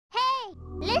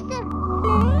Compton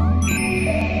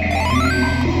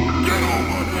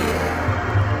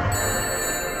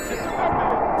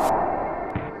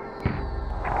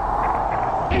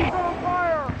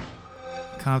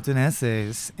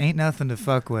Essays ain't nothing to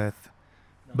fuck with,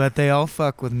 but they all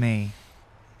fuck with me.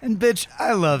 And bitch,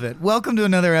 I love it. Welcome to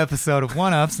another episode of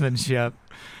 1Upsmanship.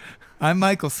 I'm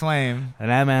Michael Swaim.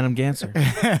 And I'm Adam Ganser.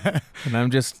 And I'm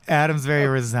just... Adam's very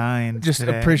resigned Just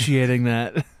today. appreciating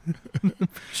that.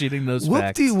 Appreciating those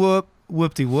facts. Whoop-de-whoop,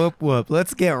 whoop-de-whoop-whoop.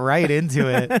 Let's get right into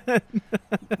it.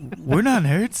 We're not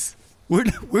nerds.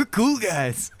 We're cool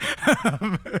guys.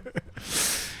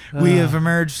 We have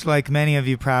emerged, like many of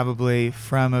you probably,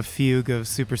 from a fugue of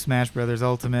Super Smash Bros.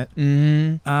 Ultimate.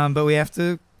 Mm-hmm. But we have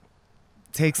to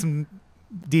take some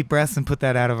deep breaths and put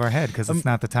that out of our head because it's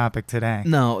not the topic today.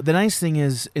 No, the nice thing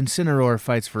is Incineroar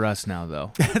fights for us now,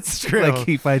 though. That's true. Like,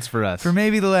 he fights for us. For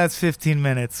maybe the last 15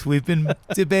 minutes, we've been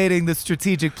debating the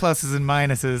strategic pluses and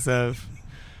minuses of,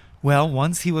 well,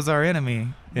 once he was our enemy,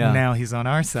 now he's on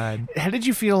our side. How did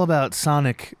you feel about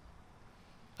Sonic,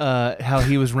 how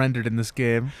he was rendered in this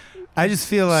game? I just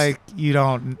feel like you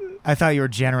don't... I thought you were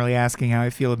generally asking how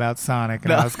I feel about Sonic,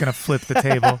 and I was going to flip the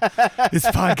table. This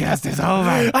podcast is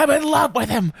over. I'm in love with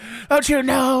him. Don't you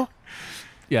know?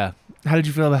 Yeah. How did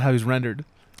you feel about how he's rendered?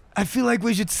 I feel like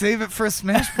we should save it for a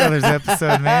Smash Brothers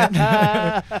episode,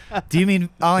 man. Do you mean...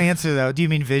 I'll answer, though. Do you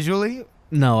mean visually?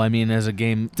 No, I mean as a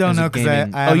game... Don't know, because I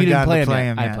haven't you didn't gotten play to play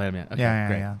him him yet. yet. I played him yet. Okay,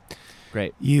 Yeah.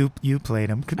 Great. You played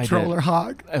him. Controller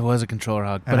hog. I was a controller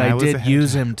hog, but And I was a did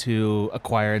use him to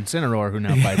acquire Incineroar, who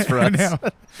now fights for us.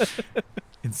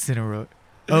 Incineroar.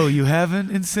 Oh, you have an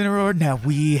Incineroar? Now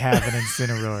we have an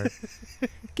Incineroar.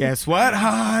 Guess what,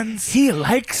 Hans? He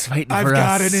likes fighting for us. I've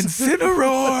got an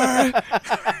Incineroar.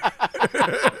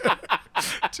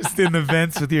 Just in the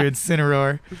vents with your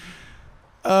Incineroar.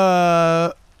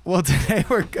 Well, today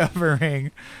we're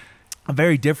covering a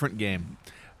very different game.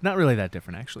 Not really that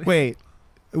different, actually. Wait,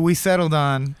 we settled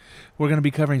on... We're going to be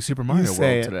covering Super Mario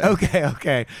World today.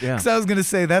 Okay. Yeah. Because I was going to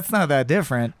say, that's not that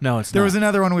different. No, it's not. There was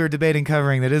another one we were debating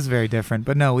covering that is very different.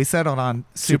 But no, we settled on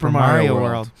Super Mario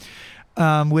World.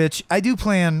 Which I do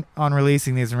plan on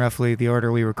releasing these in roughly the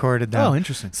order we recorded them. Oh,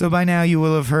 interesting. So by now you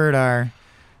will have heard our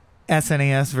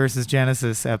SNES versus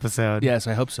Genesis episode. Yes,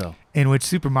 I hope so. In which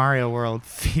Super Mario World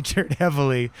featured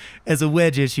heavily as a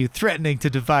wedge issue threatening to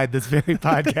divide this very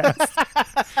podcast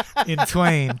in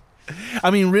twain.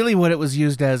 I mean, really what it was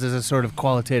used as is a sort of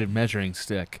qualitative measuring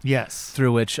stick. Yes.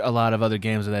 Through which a lot of other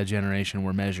games of that generation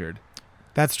were measured.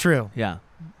 That's true. Yeah.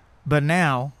 But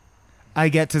now I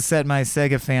get to set my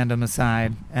Sega fandom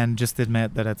aside and just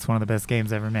admit that it's one of the best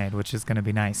games ever made, which is going to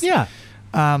be nice. Yeah.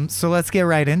 So let's get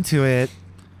right into it.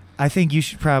 I think you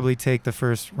should probably take the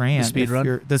first rant. The speed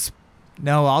run?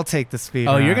 No, I'll take the speed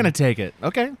run. Oh, you're going to take it.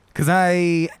 Okay. Because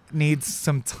I need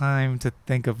some time to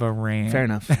think of a rant. Fair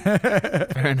enough.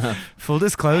 Fair enough. Full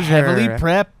disclosure. Heavily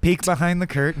prepped. Peek behind the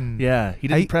curtain. Yeah. He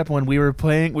didn't prep when we were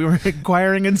playing. We were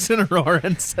acquiring Incineroar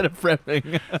instead of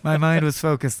prepping. My mind was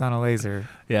focused on a laser.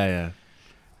 Yeah.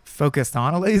 Focused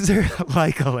on a laser?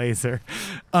 Like a laser.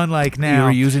 Unlike now. You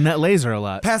were using that laser a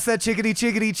lot. Pass that chickadee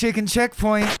chicken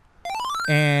checkpoint.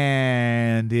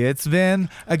 And it's been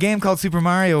a game called Super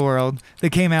Mario World that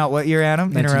came out what year,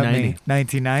 Adam? 1990. Interrupt me.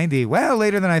 1990. Well,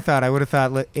 later than I thought. I would have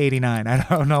thought 89. I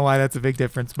don't know why that's a big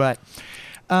difference, but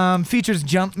features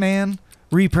Jumpman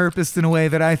repurposed in a way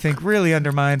that I think really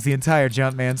undermines the entire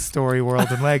Jumpman story, world,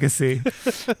 and legacy.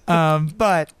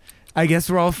 But I guess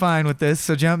we're all fine with this.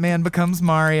 So Jumpman becomes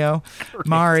Mario. Great.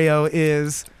 Mario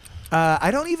is,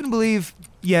 I don't even believe...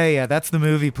 Yeah, that's the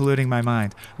movie polluting my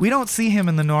mind. We don't see him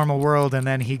in the normal world, and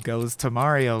then he goes to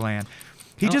Mario Land.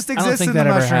 He just exists in the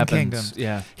Mushroom Kingdom.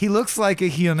 Yeah. He looks like a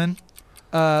human.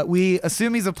 We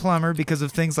assume he's a plumber because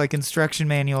of things like instruction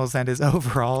manuals and his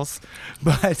overalls,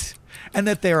 and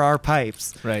that there are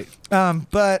pipes. Right.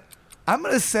 But I'm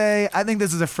going to say I think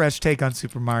this is a fresh take on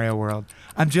Super Mario World.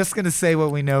 I'm just going to say what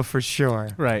we know for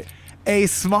sure. Right. A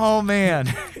small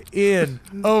man in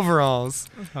overalls.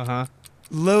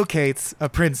 Locates a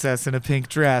princess in a pink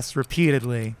dress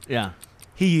repeatedly. Yeah.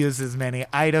 He uses many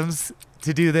items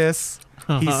to do this.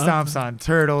 He stomps on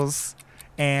turtles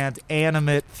and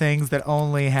animate things that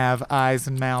only have eyes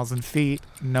and mouths and feet,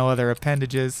 no other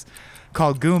appendages,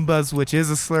 called Goombas, which is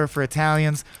a slur for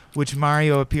Italians, which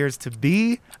Mario appears to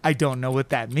be. I don't know what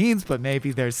that means, but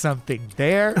maybe there's something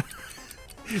there.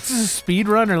 Is this a speed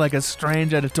run or like a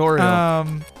strange editorial?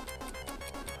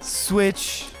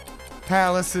 Switch...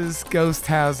 Palaces, ghost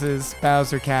houses,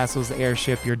 Bowser castles,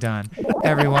 airship, you're done.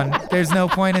 Everyone, there's no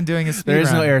point in doing a speed There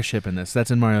is run. no airship in this.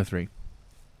 That's in Mario 3.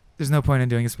 there's no point in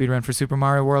doing a speedrun for Super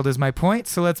Mario World is my point,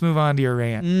 so let's move on to your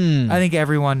rant. I think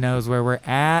everyone knows where we're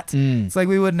at. It's like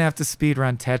we wouldn't have to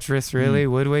speedrun Tetris, really,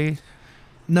 would we?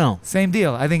 No. Same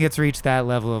deal. I think it's reached that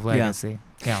level of legacy.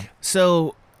 Yeah.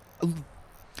 So...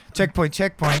 Checkpoint.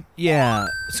 Yeah.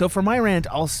 So for my rant,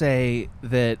 I'll say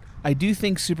that I do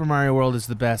think Super Mario World is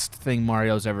the best thing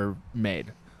Mario's ever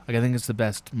made. Like, I think it's the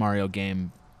best Mario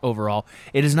game overall.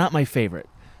 It is not my favorite.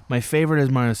 My favorite is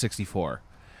Mario 64.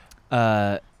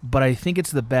 But I think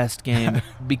it's the best game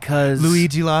because...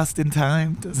 Luigi Lost in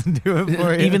Time doesn't do it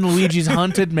for you. Even Luigi's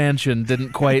Haunted Mansion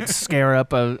didn't quite scare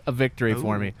up a victory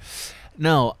for me.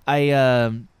 No,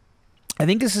 I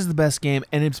think this is the best game,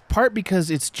 and it's part because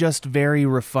it's just very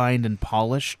refined and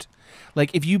polished.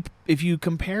 Like, if you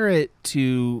compare it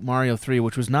to Mario 3,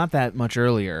 which was not that much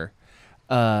earlier,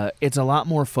 it's a lot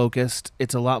more focused.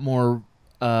 It's a lot more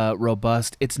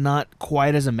robust. It's not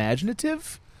quite as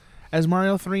imaginative as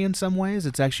Mario 3 in some ways.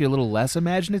 It's actually a little less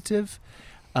imaginative.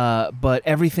 But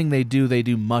everything they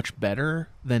do much better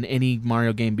than any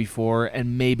Mario game before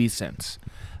and maybe since.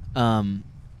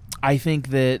 I think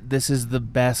that this is the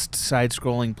best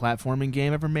side-scrolling platforming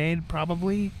game ever made,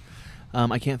 probably.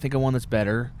 I can't think of one that's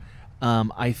better.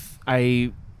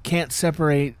 I can't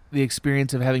separate the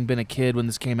experience of having been a kid when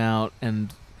this came out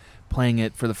and playing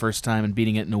it for the first time and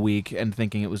beating it in a week and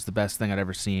thinking it was the best thing I'd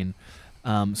ever seen.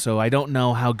 So I don't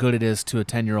know how good it is to a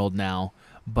 10-year-old now,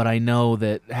 but I know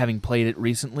that having played it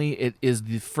recently, it is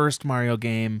the first Mario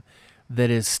game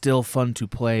that is still fun to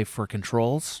play for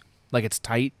controls. Like, it's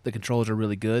tight. The controls are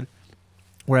really good.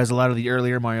 Whereas a lot of the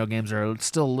earlier Mario games are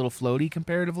still a little floaty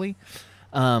comparatively.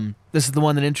 This is the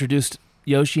one that introduced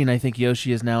Yoshi, and I think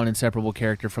Yoshi is now an inseparable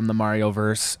character from the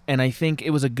Mario-verse. And I think it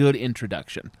was a good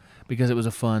introduction because it was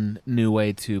a fun new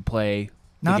way to play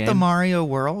the game. The Mario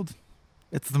world?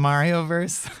 It's the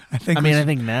Mario-verse? I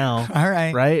think now. All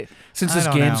right. Right? Since this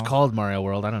game's called Mario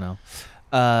World, I don't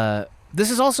know. This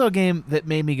is also a game that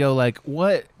made me go, like,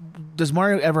 what? Does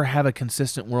Mario ever have a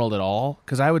consistent world at all?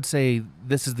 Because I would say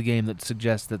this is the game that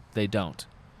suggests that they don't.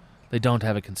 They don't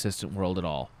have a consistent world at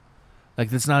all.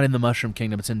 Like, it's not in the Mushroom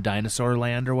Kingdom. It's in Dinosaur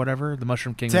Land or whatever. The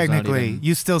Mushroom Kingdom. Technically,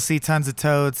 you still see tons of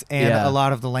toads, and a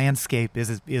lot of the landscape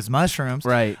is mushrooms.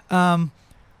 Right.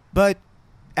 But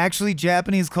actually,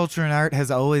 Japanese culture and art has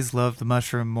always loved the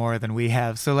mushroom more than we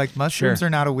have. So, like, mushrooms are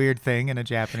not a weird thing in a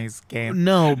Japanese game.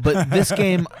 No, but this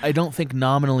game, I don't think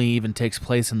nominally even takes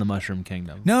place in the Mushroom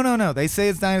Kingdom. No. They say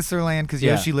it's Dinosaur Land because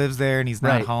Yoshi lives there and he's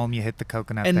not home. You hit the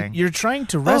coconut thing. And you're trying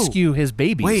to rescue his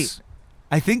babies. Wait.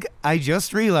 I think I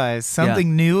just realized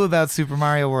something new about Super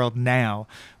Mario World now,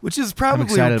 which is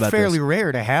probably fairly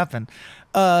rare to happen.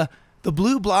 The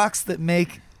blue blocks that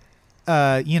make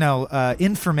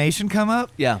information come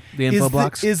up. Yeah, the info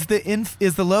blocks. Is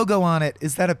the logo on it?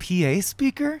 Is that a PA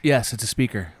speaker? Yes, it's a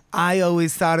speaker. I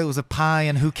always thought it was a pie,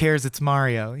 and who cares? It's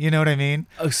Mario. You know what I mean?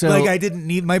 So, like,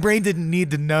 my brain didn't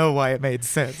need to know why it made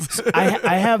sense. I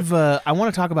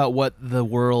want to talk about what the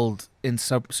world in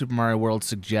Super Mario World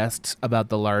suggests about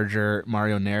the larger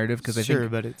Mario narrative, because I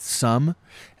think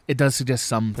it does suggest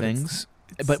some things,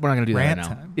 but we're not going to do that now.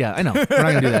 Time. Yeah, I know. We're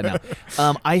not going to do that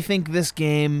now. I think this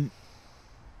game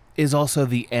is also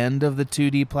the end of the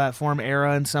 2D platform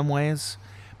era in some ways,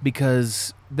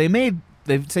 because they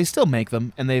still make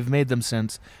them, and they've made them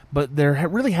since, but there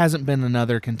really hasn't been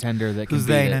another contender that can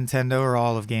beat it. Nintendo or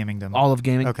all of gamingdom? All of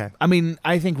gaming. Okay. I mean,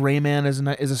 I think Rayman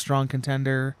is a strong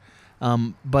contender,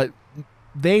 but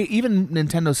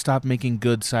Nintendo stopped making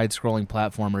good side-scrolling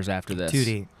platformers after this.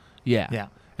 2D. Yeah.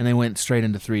 And they went straight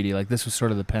into 3D. Like, this was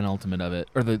sort of the penultimate of it,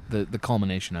 or the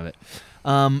culmination of it.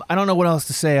 I don't know what else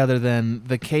to say other than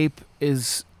the cape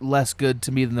is less good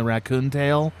to me than the raccoon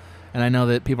tail, and I know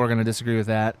that people are going to disagree with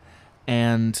that.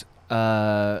 And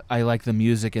I like the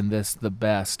music in this the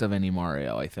best of any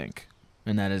Mario, I think.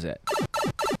 And that is it.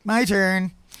 My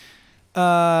turn.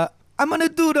 I'm going to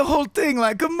do the whole thing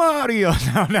like a Mario.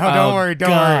 No,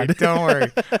 don't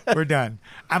worry. We're done.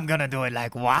 I'm going to do it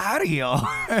like Wario.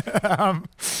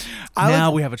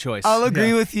 Now we have a choice. I'll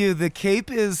agree with you. The cape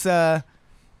is, to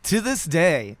this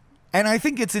day, and I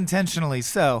think it's intentionally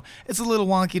so, it's a little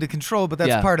wonky to control, but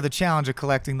that's part of the challenge of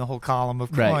collecting the whole column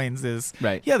of coins is,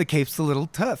 the cape's a little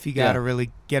tough. You got to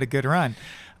really get a good run.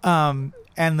 And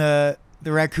the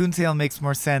raccoon tail makes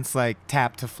more sense, like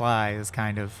tap to fly is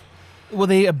kind of... Well,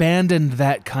 they abandoned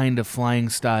that kind of flying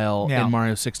style in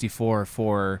Mario 64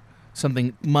 for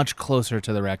something much closer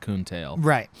to the raccoon tail.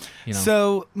 Right.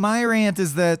 So my rant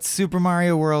is that Super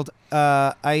Mario World,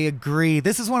 I agree.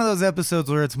 This is one of those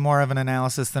episodes where it's more of an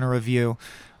analysis than a review,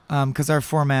 because our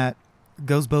format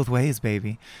goes both ways,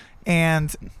 baby.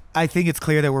 And I think it's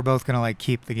clear that we're both going to like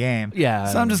keep the game. Yeah.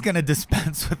 So I'm just going to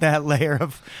dispense with that layer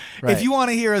of, Right. if you want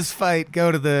to hear us fight, go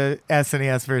to the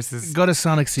SNES versus Go to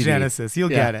Sonic CD. Genesis.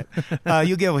 You'll Yeah. get it.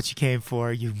 You'll get what you came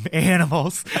for, you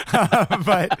animals.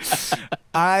 But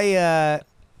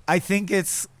I think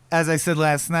it's, as I said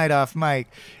last night off mic,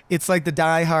 it's like the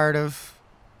Die Hard of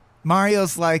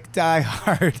Mario's like Die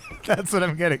Hard. That's what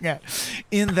I'm getting at.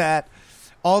 In that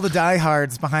all the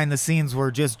diehards behind the scenes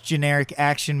were just generic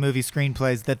action movie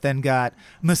screenplays that then got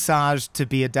massaged to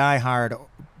be a Die Hard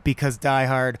because Die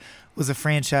Hard was a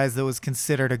franchise that was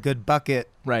considered a good bucket.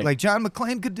 Right. Like John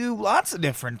McClane could do lots of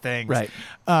different things. Right.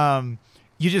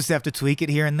 You just have to tweak it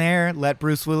here and there, let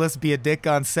Bruce Willis be a dick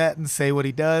on set and say what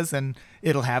he does, and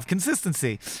it'll have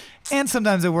consistency. And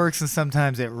sometimes it works and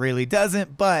sometimes it really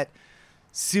doesn't, but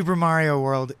Super Mario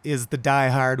World is the Die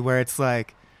Hard where it's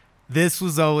like, this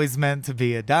was always meant to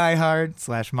be a Die Hard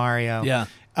 / Mario. Yeah.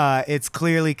 It's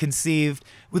clearly conceived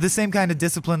with the same kind of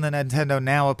discipline that Nintendo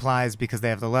now applies because they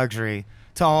have the luxury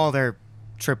to all their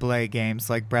AAA games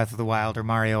like Breath of the Wild or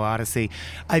Mario Odyssey.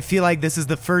 I feel like this is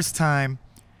the first time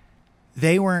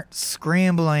they weren't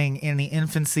scrambling in the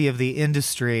infancy of the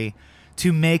industry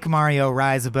to make Mario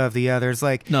rise above the others.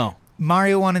 Like, No.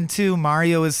 Mario 1 and 2,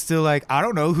 Mario is still like, I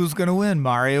don't know who's going to win,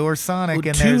 Mario or Sonic. Well,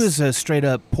 and 2 there's- is a straight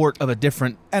up port of a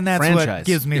different and that's franchise. what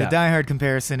gives me Yeah. the Die Hard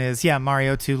comparison is, yeah,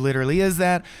 Mario 2 literally is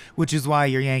that, which is why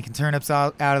you're yanking turnips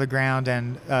out of the ground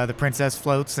and the princess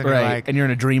floats. And Right. you're like, and you're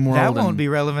in a dream world. that won't and- be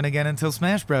relevant again until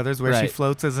Smash Brothers, where she Right.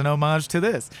 floats as an homage to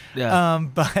this. Yeah.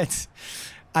 But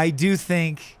I do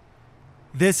think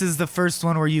this is the first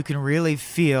one where you can really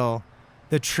feel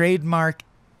the trademark.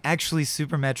 Actually,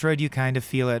 Super Metroid, you kind of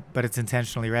feel it, but it's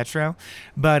intentionally retro.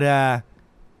 But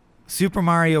Super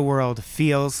Mario World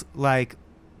feels like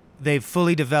they've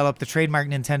fully developed the trademark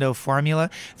Nintendo formula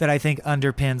that I think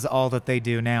underpins all that they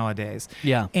do nowadays.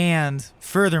 Yeah. And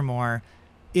furthermore,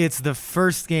 it's the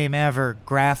first game ever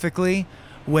graphically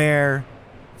where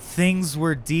things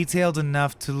were detailed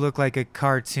enough to look like a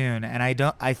cartoon, and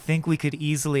I think we could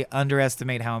easily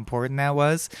underestimate how important that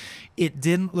was. It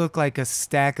didn't look like a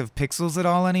stack of pixels at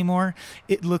all anymore.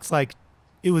 It looks like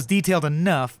it was detailed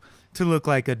enough to look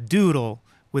like a doodle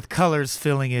with colors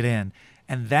filling it in.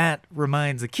 And that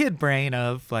reminds a kid brain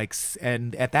of like,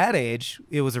 and at that age,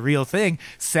 it was a real thing,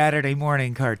 Saturday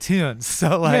morning cartoons.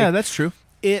 So like, Yeah, that's true.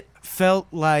 it felt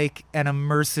like an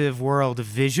immersive world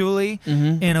visually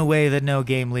Mm-hmm. in a way that no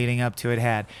game leading up to it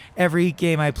had. Every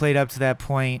game I played up to that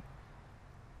point,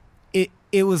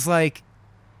 it was like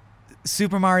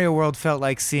Super Mario World felt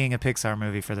like seeing a Pixar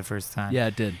movie for the first time. Yeah,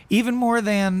 it did. Even more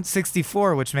than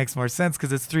 64, which makes more sense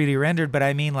because it's 3D rendered, but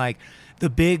I mean like the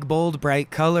big, bold, bright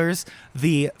colors,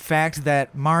 the fact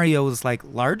that Mario was like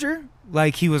larger,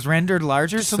 like he was rendered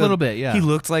larger. Just a little bit, yeah. He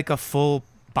looked like a full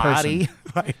body.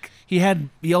 Like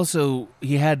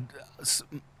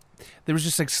There was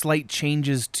just like slight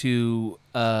changes to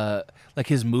like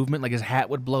his movement, like his hat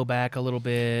would blow back a little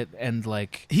bit, and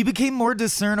like he became more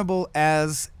discernible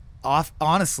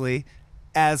honestly,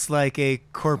 as like a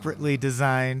corporately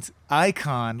designed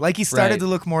icon. Like he started Right. to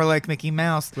look more like Mickey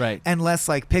Mouse, Right. and less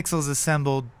like pixels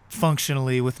assembled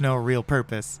functionally with no real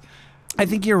purpose. I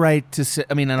think you're right to say.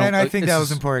 I mean, And I think this that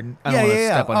was is- important. I don't Yeah. wanna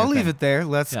step on I'll your leave thing. it there.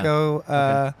 Let's Yeah. go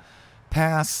Okay.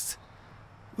 past.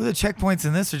 Well, the checkpoints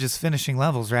in this are just finishing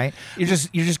levels, right? You're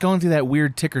just going through that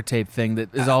weird ticker tape thing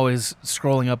that is always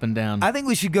scrolling up and down. I think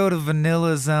we should go to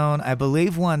Vanilla Zone, I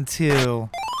believe 1, 2,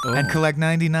 and collect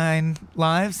 99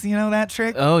 lives. You know that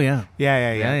trick? Oh yeah.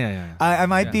 Yeah. I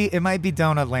might Yeah. be. It might be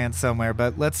Donut Land somewhere,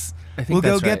 but let's. I think We'll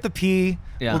go that's get right. the P.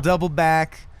 Yeah. We'll double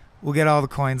back. We'll get all the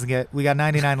coins and we got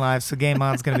 99 lives, so Game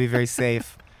On's gonna be very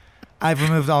safe. I've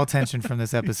removed all tension from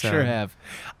this episode. Sure have.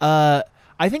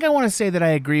 I think I want to say that I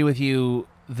agree with you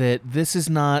that this is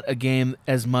not a game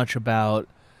as much about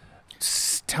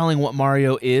telling what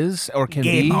Mario is or can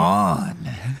Game be. on.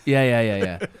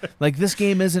 Yeah. Like this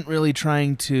game isn't really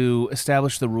trying to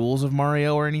establish the rules of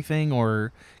Mario or anything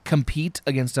or compete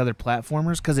against other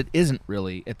platformers because it isn't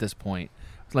really at this point.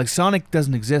 Like Sonic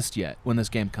doesn't exist yet when this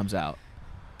game comes out.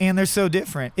 And they're so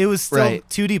different. It was still Right.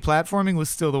 2D platforming was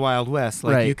still the Wild West.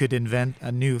 Like Right. you could invent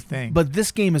a new thing. But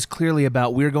this game is clearly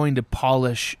about we're going to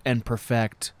polish and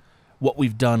perfect what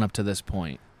we've done up to this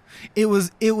point. It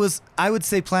was I would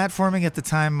say platforming at the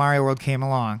time Mario World came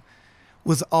along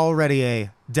was already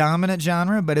a dominant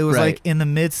genre, but it was Right. like in the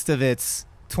midst of its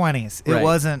 20s. It Right.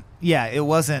 wasn't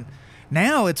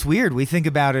now it's weird. We think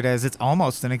about it as it's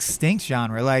almost an extinct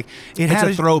genre. Like It's had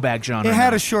a throwback genre. It had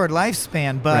now. a short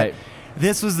lifespan, but Right.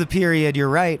 this was the period, you're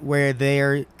right,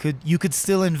 where you could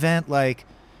still invent like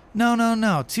no,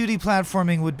 2D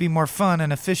platforming would be more fun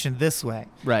and efficient this way.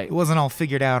 Right. It wasn't all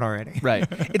figured out already. Right.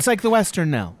 It's like the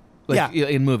Western now. Like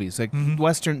in movies. Like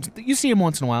Westerns, you see them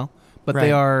once in a while, but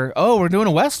they are, we're doing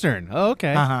a Western. Oh,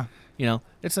 okay. Uh-huh. You know,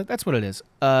 it's like, that's what it is.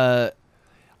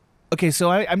 Okay, so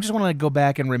I just want to go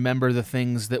back and remember the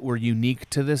things that were unique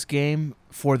to this game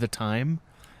for the time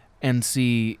and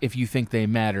see if you think they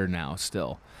matter now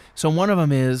still. So one of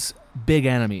them is big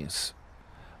enemies.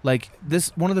 Like this,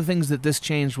 one of the things that this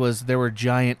changed was there were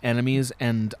giant enemies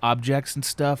and objects and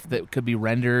stuff that could be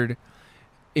rendered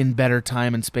in better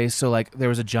time and space. So like there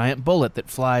was a giant bullet that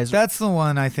flies. That's the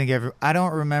one I think I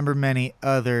don't remember many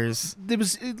others.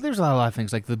 There's a lot of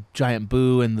things like the giant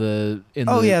boo and the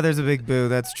there's a big boo.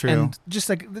 That's true. And just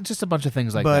a bunch of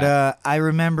things like that. But I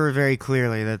remember very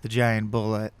clearly that the giant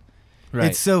bullet. Right.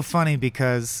 It's so funny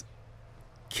because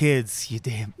kids, you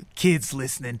damn kids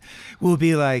listening, will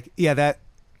be like, yeah,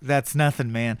 that's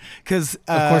nothing, man. Because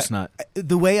of course not.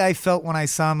 The way I felt when I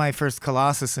saw my first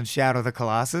Colossus in Shadow of the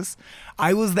Colossus,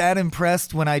 I was that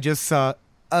impressed when I just saw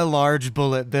a large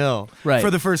bullet bill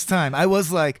for the first time. I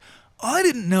was like, oh, I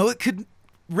didn't know it could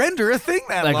render a thing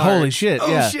that large. Like, holy shit,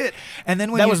 oh, shit. And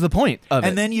then when that was the point of it.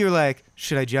 And then you're like,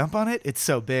 should I jump on it? It's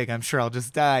so big, I'm sure I'll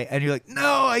just die. And you're like,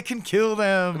 no, I can kill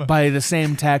them. By the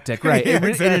same tactic, right. Yeah,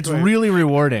 exactly. And it's really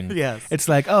rewarding. Yes. It's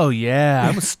like, oh, yeah,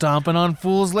 I'm stomping on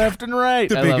fools left and right.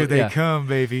 The bigger they come,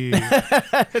 baby.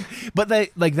 But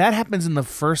that happens in the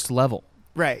first level.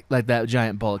 Right. Like that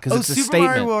giant bullet. Because it's a Super statement.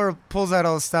 Mario World pulls out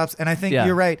all the stops, and I think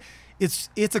you're right. It's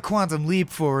a quantum leap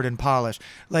forward in polish.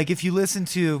 Like, if you listen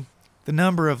to the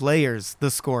number of layers the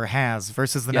score has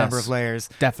versus the number of layers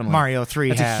Mario 3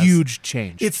 has. That's a huge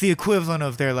change. It's the equivalent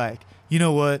of they're like, you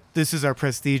know what? This is our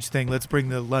prestige thing. Let's bring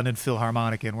the London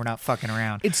Philharmonic in. We're not fucking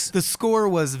around. The score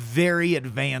was very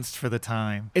advanced for the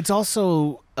time. It's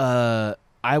also, I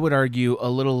would argue, a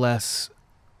little less...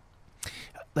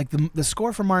 Like the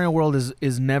score for Mario World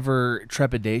is never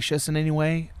trepidatious in any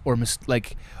way, or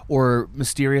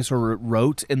mysterious or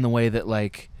rote in the way that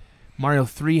like Mario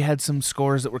 3 had some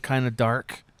scores that were kind of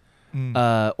dark,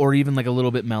 or even like a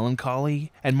little bit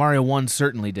melancholy, and Mario 1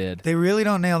 certainly did. They really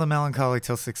don't nail the melancholy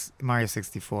till Mario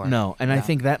 64. No, and I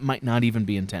think that might not even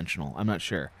be intentional. I'm not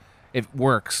sure. It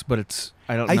works, but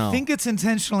I don't know. I think it's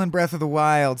intentional in Breath of the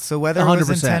Wild. So whether 100%. it was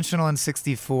intentional in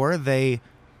 64, they.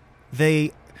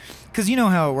 Because you know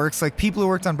how it works. Like, people who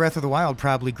worked on Breath of the Wild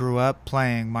probably grew up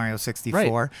playing Mario 64.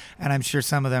 Right. And I'm sure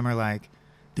some of them are like,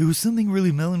 there was something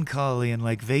really melancholy and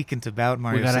like vacant about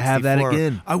Mario 64. We gotta have that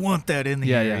again. I want that in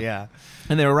here. Yeah.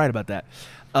 And they were right about that.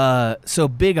 So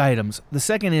big items. The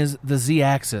second is the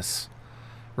Z-axis,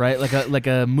 right? Like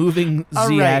a moving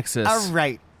Z-axis. All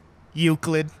right.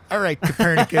 Euclid. All right,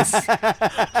 Copernicus.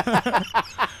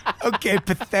 Okay,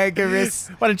 Pythagoras.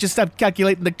 Why don't you stop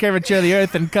calculating the curvature of the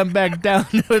Earth and come back down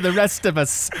with the rest of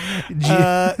us?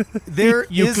 There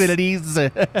Euclides.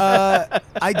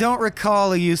 I don't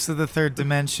recall a use of the third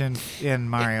dimension in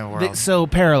Mario World. So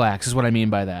parallax is what I mean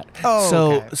by that.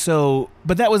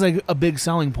 But that was like a big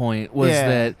selling point was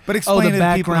that. But explain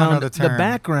the people don't know the term. The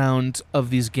background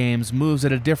of these games moves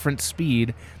at a different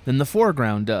speed than the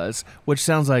foreground does, which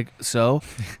sounds like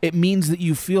it means that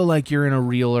you feel like you're in a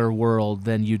realer world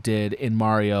than you did in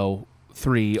Mario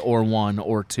 3 or 1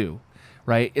 or 2,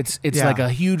 right? It's like a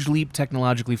huge leap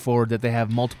technologically forward that they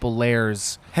have multiple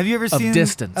layers. Have you ever seen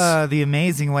distance? The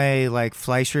amazing way like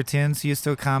Fleischer tunes used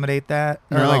to accommodate that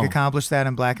or like accomplish that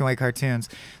in black and white cartoons?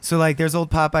 So like there's old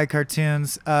Popeye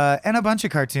cartoons and a bunch of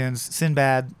cartoons,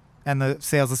 Sinbad and the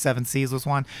Sails of Seven Seas was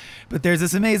one. But there's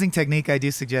this amazing technique I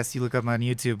do suggest you look up on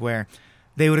YouTube where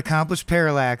they would accomplish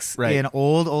parallax in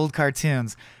old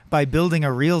cartoons by building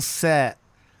a real set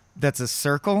that's a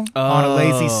circle on a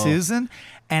Lazy Susan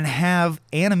and have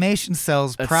animation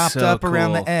cells propped up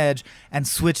around the edge and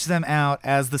switch them out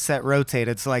as the set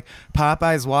rotated. So like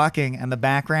Popeye's walking and the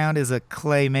background is a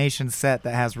claymation set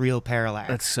that has real parallax.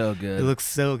 That's so good. It looks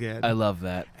so good. I love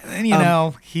that. And you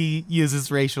know, he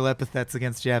uses racial epithets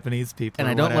against Japanese people. And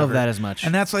I don't love that as much.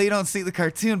 And that's why you don't see the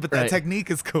cartoon, but that technique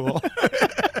is cool.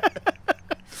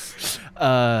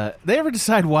 They ever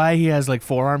decide why he has like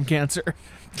forearm cancer?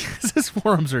 Because his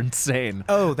forearms are insane.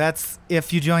 Oh, that's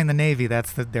if you join the Navy.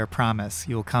 That's their promise.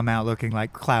 You'll come out looking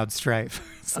like Cloud Strife.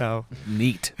 So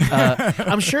neat.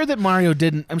 I'm sure that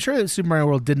Super Mario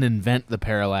World didn't invent the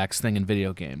parallax thing in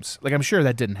video games. Like I'm sure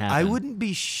that didn't happen. I wouldn't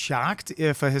be shocked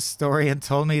if a historian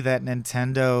told me that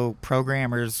Nintendo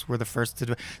programmers were the first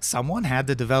to. Someone had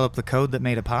to develop the code that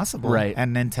made it possible. Right.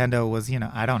 And Nintendo was,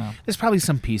 I don't know. There's probably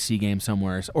some PC game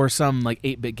somewhere, or some like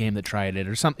 8-bit game that tried it,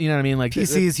 or something. You know what I mean? Like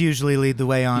PCs usually lead the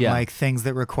way on like things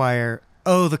that require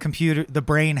Oh, the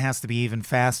brain has to be even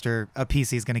faster. A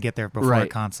PC is going to get there before a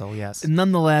console, yes.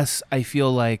 Nonetheless, I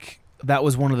feel like that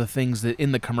was one of the things that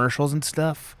in the commercials and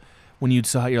stuff, when you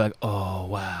saw it, you're like, oh,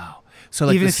 wow. So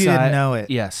like even if you didn't know it.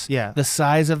 Yes. Yeah. The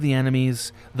size of the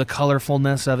enemies, the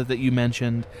colorfulness of it that you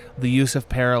mentioned, the use of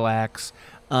parallax,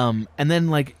 and then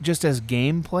like just as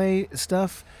gameplay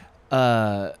stuff,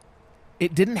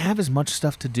 it didn't have as much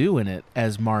stuff to do in it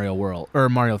as Mario World or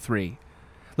Mario 3.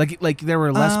 Like there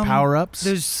were less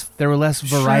power-ups. There were less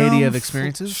variety of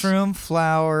experiences. Shroom,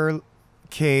 flower,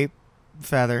 cape,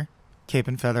 feather. Cape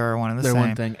and feather are one and the same. They're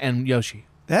one thing. And Yoshi.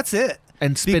 That's it.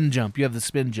 And spin jump. You have the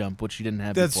spin jump, which you didn't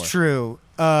have That's before. true.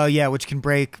 Yeah, which can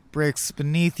bricks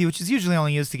beneath you, which is usually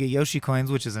only used to get Yoshi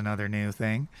coins, which is another new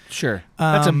thing. Sure.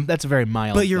 That's a very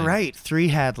mild But you're thing. right. 3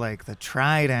 had like the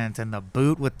trident and the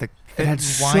boot with the It had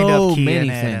wind-up so key many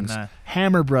in it. things. And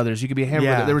Hammer Brothers. You could be a Hammer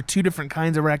Yeah. Brother. There were 2 different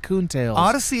kinds of raccoon tails.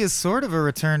 Odyssey is sort of a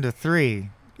return to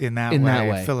 3 in that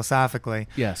way, philosophically.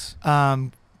 Yes.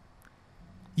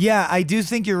 Yeah, I do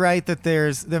think you're right that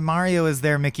the Mario is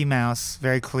their Mickey Mouse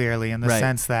very clearly in the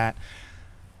sense that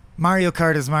Mario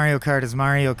Kart is Mario Kart is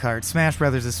Mario Kart. Smash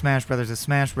Brothers is Smash Brothers is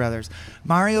Smash Brothers.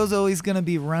 Mario's always going to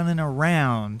be running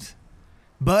around,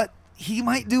 but he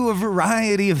might do a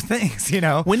variety of things, you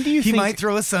know. When do you he think might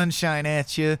throw a sunshine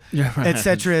at you, Yeah, right. et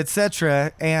cetera, et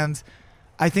cetera. And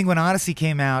I think when Odyssey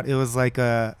came out, it was like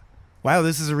wow,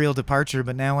 this is a real departure.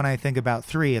 But now when I think about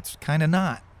 3, it's kind of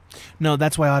not. No,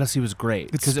 that's why Odyssey was great.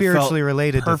 It's 'cause spiritually it felt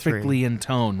related perfectly to 3. in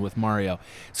tone with Mario.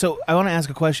 So I want to ask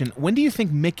a question. When do you think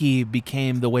Mickey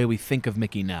became the way we think of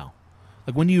Mickey now?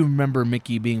 Like, when do you remember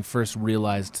Mickey being first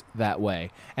realized that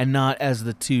way and not as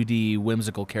the 2D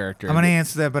whimsical character? I'm going to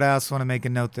answer that, but I also want to make a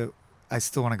note that I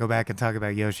still want to go back and talk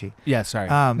about Yoshi. Yeah, sorry.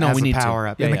 No, as we need a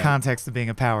power-up. Yeah, in the yeah. context of being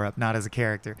a power-up, not as a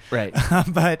character. Right.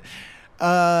 But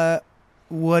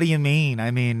what do you mean? I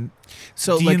mean,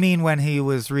 So, do like, you mean when he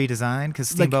was redesigned? Because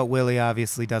Steamboat Willie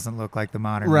obviously doesn't look like the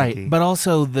modern right, Mickey. but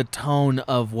also the tone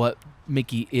of what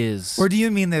Mickey is. Or do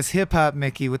you mean this hip-hop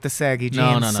Mickey with the saggy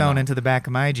jeans sewn into the back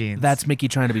of my jeans? That's Mickey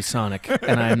trying to be Sonic,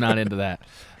 and I am not into that.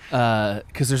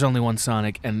 Because there's only one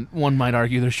Sonic, and one might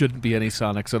argue there shouldn't be any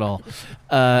Sonics at all.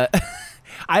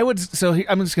 I would. So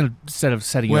I'm just gonna, instead of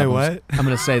setting you Wait, up, what? I'm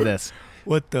gonna say this.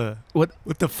 What the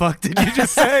fuck did you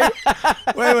just say?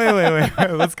 wait.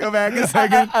 Let's go back a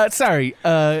second. Sorry.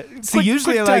 See,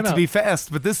 usually I quick like timeout. to be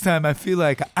fast, but this time I feel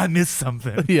like I missed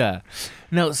something. Yeah.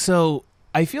 No, so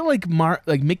I feel like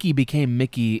Mickey became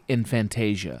Mickey in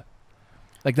Fantasia.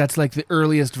 Like, that's like the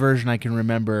earliest version I can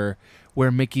remember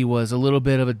where Mickey was a little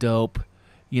bit of a dope,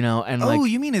 you know, and Oh,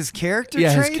 you mean his character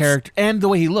yeah, traits? his character and the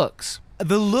way he looks.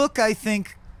 The look, I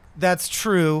think that's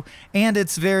true, and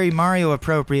it's very Mario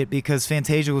appropriate because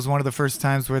Fantasia was one of the first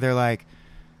times where they're like,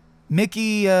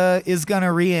 Mickey is going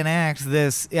to reenact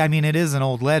this. I mean, it is an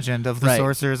old legend of the Right.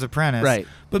 Sorcerer's Apprentice, Right.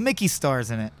 but Mickey stars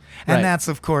in it. And Right. that's,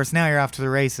 of course, now you're off to the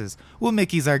races. Well,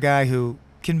 Mickey's our guy who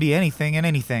can be anything and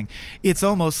anything. It's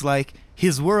almost like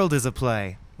his world is a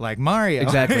play, like Mario.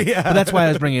 Exactly. Yeah. But that's why I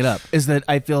was bringing it up, is that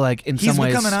I feel like in He's some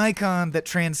ways... become an icon that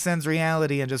transcends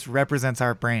reality and just represents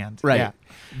our brand. Right. Yeah.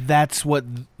 That's what,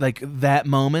 like, that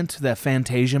moment, that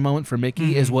Fantasia moment for Mickey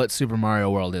Mm-hmm. is what Super Mario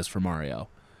World is for Mario,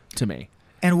 to me.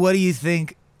 And what do you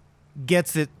think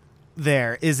gets it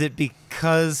there? Is it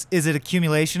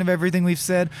accumulation of everything we've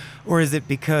said, or is it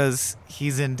because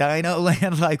he's in Dino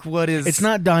Land? Like, what is? It's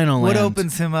not Dino Land. What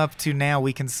opens him up to now?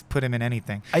 We can put him in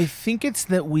anything. I think it's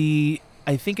that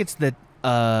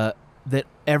that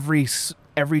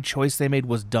every choice they made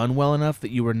was done well enough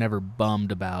that you were never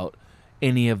bummed about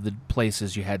any of the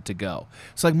places you had to go.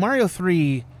 So like Mario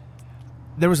 3,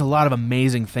 there was a lot of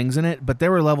amazing things in it, but there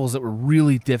were levels that were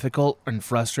really difficult and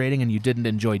frustrating and you didn't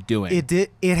enjoy doing. It did.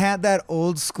 It had that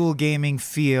old school gaming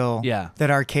feel Yeah. that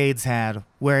arcades had,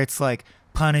 where it's like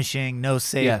punishing, no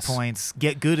save Yes. points,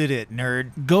 get good at it,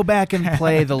 nerd. Go back and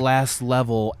play the last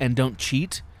level and don't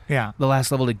cheat. Yeah. The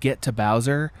last level to get to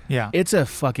Bowser. Yeah. It's a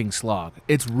fucking slog.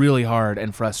 It's really hard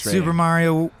and frustrating. Super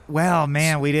Mario. Well,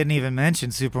 man, we didn't even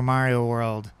mention Super Mario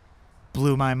World.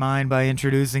 Blew my mind by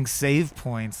introducing save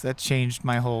points. That changed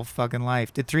my whole fucking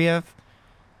life. Did 3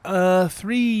 have?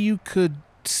 3 you could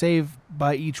save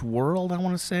by each world, I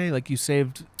want to say. Like you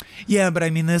saved... Yeah, but I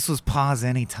mean, this was pause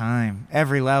any time,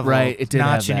 every level. Right, it did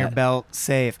notch have in your that. belt,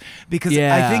 save. Because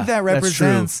Yeah, I think that that's true.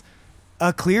 represents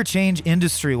a clear change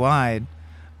industry-wide.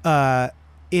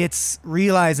 It's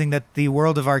realizing that the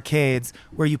world of arcades,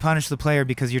 where you punish the player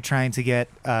because you're trying to get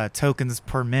tokens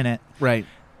per minute, Right.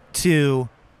 to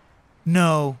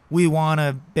no, we just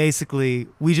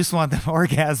want them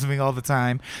orgasming all the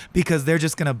time because they're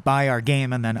just going to buy our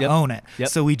game and then Yep. own it. Yep.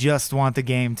 So we just want the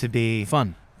game to be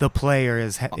Fun. the player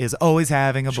is always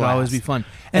having a Should blast. always be fun.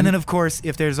 And then, of course,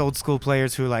 if there's old school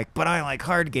players who are like, but I like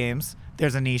hard games,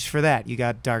 there's a niche for that. You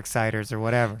got Darksiders or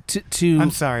whatever.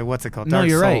 I'm sorry, what's it called? No,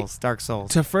 you're right. Dark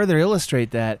Souls. To further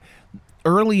illustrate that,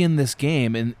 early in this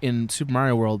game, in Super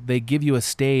Mario World, they give you a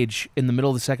stage in the middle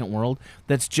of the second world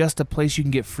that's just a place you can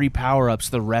get free power-ups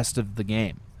the rest of the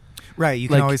game. Right, you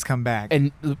can always come back.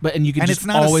 And you can and just it's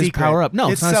not always a secret. power up. No,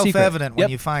 it's not a secret. self-evident when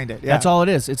you find it. Yeah. That's all it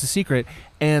is. It's a secret.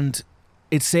 And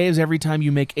it saves every time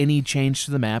you make any change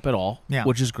to the map at all,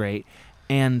 which is great.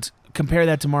 And compare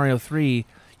that to Mario 3,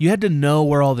 you had to know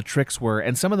where all the tricks were,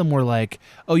 and some of them were like,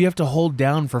 oh, you have to hold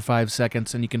down for 5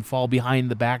 seconds and you can fall behind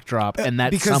the backdrop, and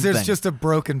that's because something. there's just a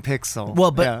broken pixel.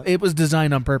 Well, but it was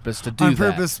designed on purpose to do that. On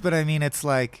purpose, but I mean, it's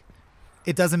like,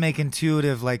 it doesn't make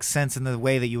intuitive sense in the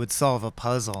way that you would solve a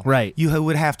puzzle. Right. You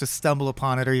would have to stumble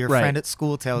upon it, or your friend at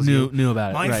school tells you. Knew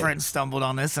about it. My friend stumbled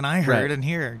on this, and I heard, and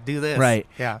here, do this. Right.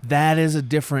 Yeah. That is a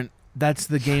different... That's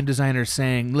the game designer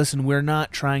saying, listen, we're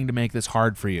not trying to make this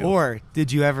hard for you. Or,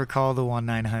 did you ever call the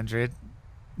 1-900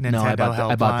 Nintendo No,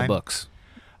 I bought the books.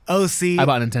 Oh, see. I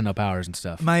bought Nintendo Powers and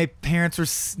stuff. My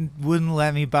parents wouldn't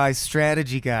let me buy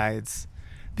strategy guides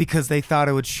because they thought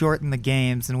it would shorten the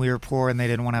games, and we were poor and they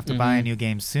didn't want to have to buy a new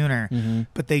game sooner.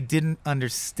 But they didn't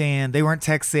understand. They weren't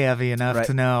tech savvy enough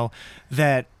to know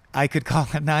that I could call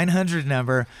a 900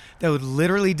 number that would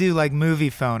literally do like movie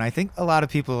phone. I think a lot of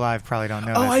people alive probably don't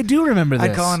know this. I do remember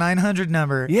this. I'd call a 900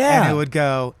 number, and it would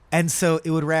go. And so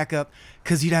it would rack up,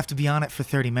 because you'd have to be on it for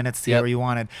 30 minutes to get where you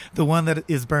wanted. The one that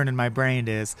is burned in my brain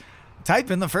is,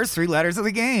 type in the first 3 letters of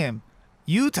the game.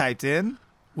 You typed in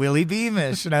Willie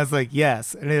Beamish. And I was like,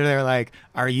 yes. And they're like,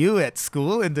 are you at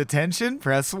school in detention?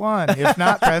 Press 1. If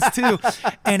not, press 2.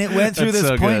 And it went through this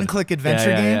point-and-click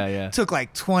adventure game. It took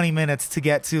like 20 minutes to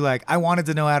get to, like, I wanted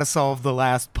to know how to solve the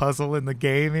last puzzle in the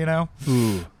game, you know?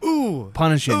 Ooh.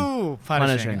 Punishing. Ooh.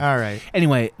 Punishing. All right.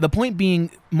 Anyway, the point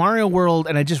being, Mario World,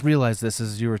 and I just realized this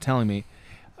as you were telling me,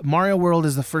 Mario World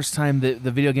is the first time that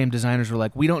the video game designers were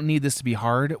like, we don't need this to be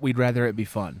hard. We'd rather it be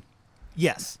fun.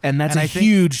 Yes. And that's a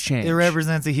huge change. It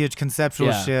represents a huge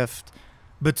conceptual shift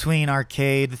between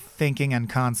arcade thinking and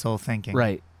console thinking.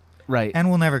 Right. And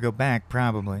we'll never go back,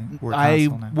 probably.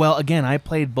 Well, again, I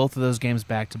played both of those games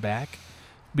back to back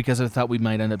because I thought we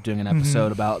might end up doing an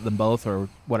episode about them both or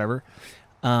whatever.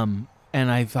 And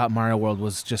I thought Mario World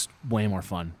was just way more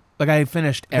fun. Like, I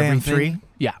finished everything. 3?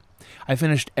 Yeah. I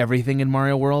finished everything in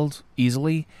Mario World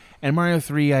easily. And Mario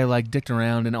 3, I like dicked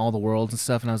around in all the worlds and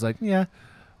stuff, and I was like, yeah.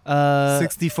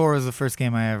 64 was the first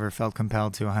game I ever felt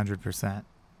compelled to 100%. It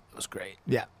was great.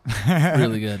 Yeah.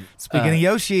 Really good. Speaking of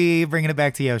Yoshi, bringing it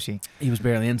back to Yoshi. He was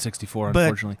barely in 64,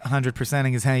 unfortunately.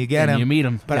 100%ing is how you get him. You meet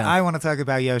him. But I want to talk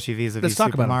about Yoshi vis-a-vis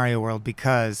Super Mario World,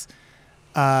 because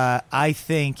I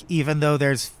think even though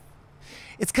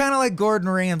it's kind of like Gordon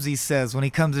Ramsay says when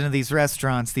he comes into these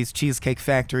restaurants, these Cheesecake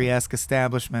Factory-esque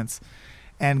establishments,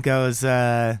 and goes,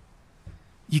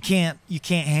 you can't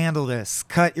handle this.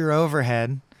 Cut your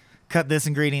overhead. Cut this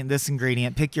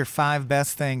ingredient, pick your 5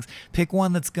 best things, pick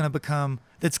one that's kind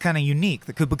of unique,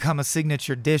 that could become a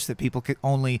signature dish that people could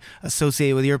only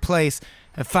associate with your place.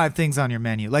 Have 5 things on your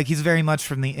menu. Like, he's very much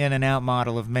from the In-N-Out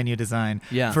model of menu design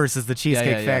versus the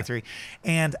Cheesecake Factory.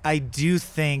 And I do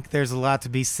think there's a lot to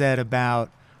be said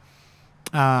about,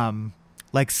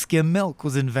 like, skim milk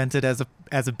was invented as a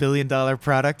 $1 billion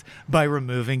product by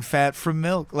removing fat from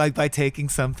milk, like by taking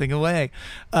something away.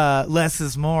 Less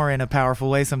is more in a powerful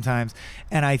way sometimes.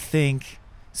 And I think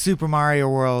Super Mario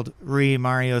World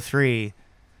Mario 3,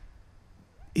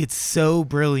 it's so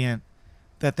brilliant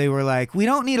that they were like, we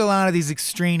don't need a lot of these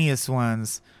extraneous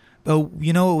ones, but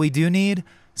you know what we do need?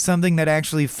 Something that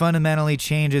actually fundamentally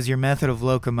changes your method of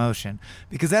locomotion.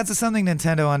 Because that's something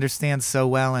Nintendo understands so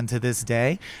well, and to this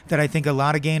day, that I think a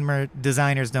lot of gamer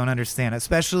designers don't understand,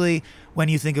 especially when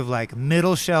you think of like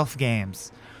middle shelf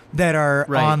games that are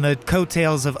on the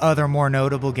coattails of other more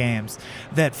notable games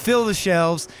that fill the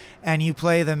shelves, and you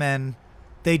play them, and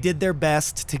they did their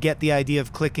best to get the idea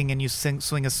of clicking and you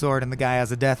swing a sword and the guy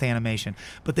has a death animation.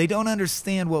 But they don't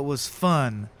understand what was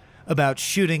fun about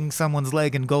shooting someone's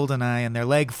leg in GoldenEye and their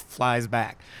leg flies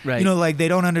back. Right. You know, like, they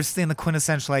don't understand the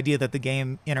quintessential idea that the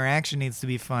game interaction needs to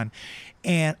be fun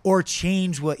or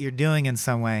change what you're doing in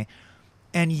some way.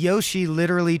 And Yoshi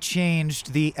literally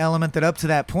changed the element that up to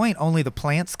that point only the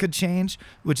plants could change,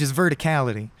 which is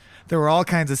verticality. There were all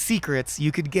kinds of secrets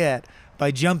you could get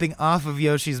by jumping off of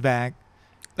Yoshi's back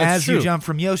you jump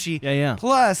from Yoshi.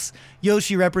 Plus,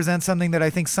 Yoshi represents something that I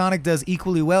think Sonic does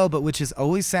equally well, but which is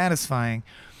always satisfying,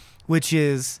 which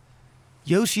is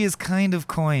Yoshi is kind of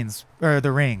coins, or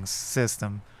the rings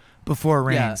system, before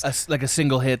rings. Yeah, like a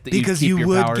single hit that because you keep you your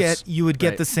would powers. get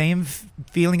Right. the same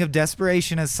feeling of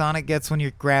desperation as Sonic gets when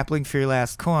you're grappling for your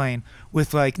last coin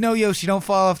with like, no, Yoshi, don't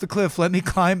fall off the cliff. Let me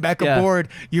climb back Yeah. aboard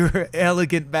your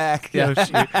elegant back, Yeah.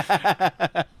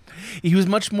 Yoshi. He was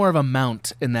much more of a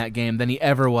mount in that game than he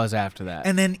ever was after that.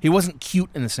 And then he wasn't cute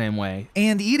in the same way.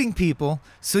 and eating people.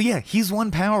 So yeah, he's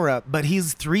one power up, but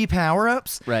he's 3 power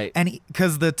ups. Right. And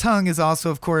because the tongue is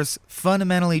also, of course,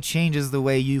 fundamentally changes the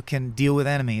way you can deal with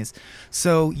enemies.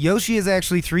 So Yoshi is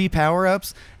actually 3 power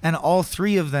ups, and all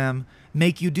 3 of them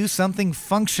make you do something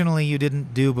functionally you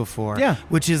didn't do before. Yeah.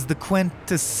 Which is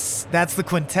that's the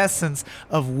quintessence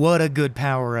of what a good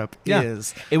power up Yeah.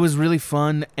 is. It was really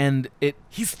fun, and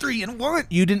He's 3 in 1.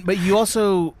 you didn't, but you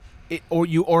also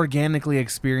you organically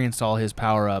experienced all his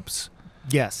power ups.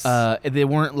 Yes. They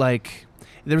weren't like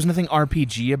there was nothing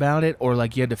RPG about it, or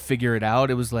like you had to figure it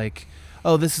out. It was like,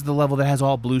 oh, this is the level that has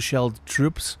all blue shelled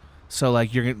troops, so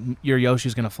like your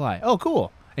Yoshi's gonna fly. Oh,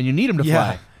 cool, and you need him to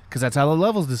fly. Because that's how the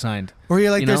level's designed. Or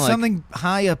you're like, You know, there's like- something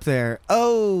high up there.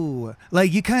 Oh,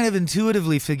 like you kind of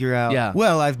intuitively figure out, Yeah.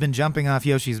 well, I've been jumping off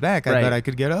Yoshi's back. I Right. bet I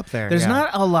could get up there. There's Yeah. not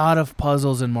a lot of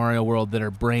puzzles in Mario World that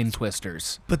are brain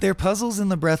twisters. But they're puzzles in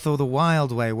the Breath of the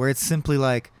Wild way, where it's simply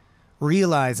like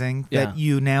realizing Yeah. that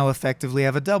you now effectively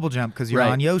have a double jump because you're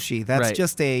Right. on Yoshi. That's Right.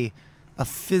 just a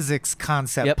physics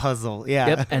concept Yep. puzzle. Yeah.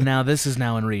 Yep, and now this is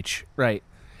now in reach. Right.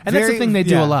 And that's Very- the thing they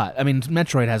do yeah. a lot. I mean,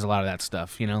 Metroid has a lot of that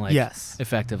stuff, you know, like Yes.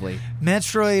 effectively.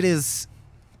 Metroid is,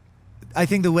 I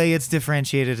think the way it's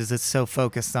differentiated is it's so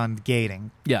focused on gating,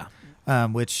 Yeah.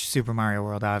 which Super Mario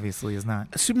World obviously is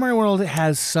not. Super Mario World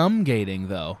has some gating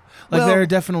though. Like Well, there are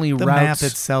definitely The routes.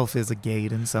 map itself is a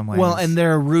gate in some ways. Well, and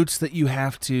there are routes that you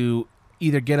have to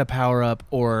either get a power up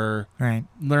or right,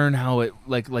 learn how it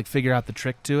like figure out the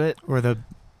trick to it, or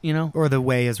the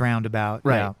way is roundabout.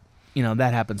 Right. Yeah. You know,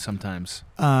 that happens sometimes.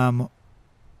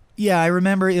 Yeah, I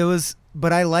remember it was,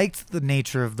 but I liked the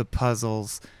nature of the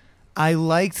puzzles. I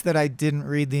liked that I didn't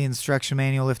read the instruction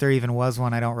manual, if there even was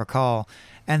one, I don't recall,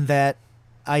 and that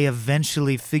I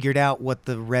eventually figured out what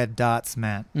the red dots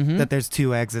meant, Mhm. that there's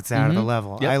 2 exits out of the Mhm.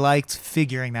 level. Yep. I liked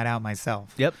figuring that out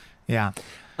myself. Yep. Yeah.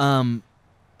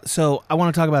 So I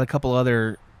want to talk about a couple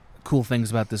other cool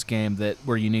things about this game that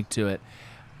were unique to it.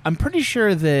 I'm pretty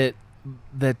sure that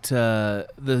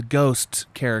the ghost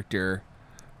character,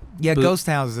 Yeah, But- ghost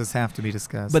houses have to be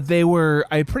discussed. but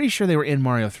I'm pretty sure they were in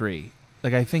Mario 3.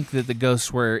 Like I think that the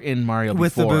ghosts were in Mario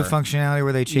with before. the boo functionality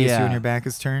where they chase you Yeah. and your back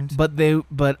is turned.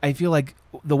 But I feel like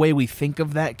the way we think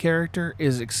of that character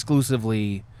is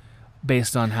exclusively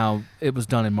based on how it was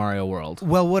done in Mario World.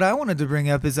 Well, what I wanted to bring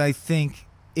up is I think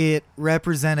it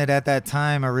represented at that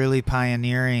time a real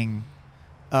pioneering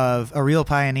of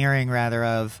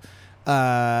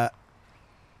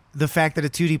the fact that a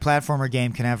 2D platformer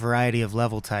game can have variety of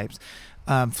level types.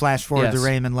 Flash forward to Yes.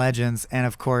 Rayman Legends, and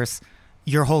of course,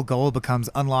 your whole goal becomes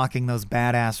unlocking those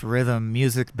badass rhythm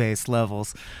music-based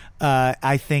levels.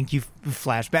 I think you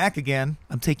flash back again.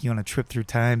 I'm taking you on a trip through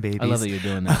time, babies. I love that you're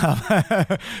doing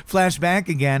that. Flash back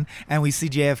again, and we see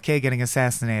JFK getting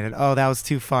assassinated. Oh, that was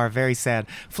too far. Very sad.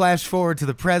 Flash forward to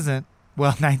the present.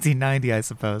 Well, 1990, I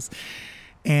suppose.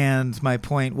 And my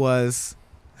point was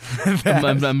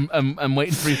I'm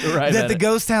waiting for you to write that at the it.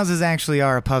 ghost houses actually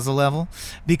are a puzzle level,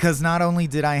 because not only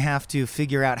did I have to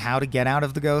figure out how to get out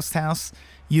of the ghost house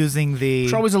using the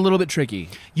It's always a little bit tricky.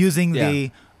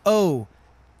 it's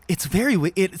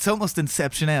almost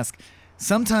Inception-esque.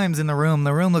 Sometimes in the room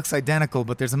looks identical,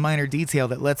 but there's a minor detail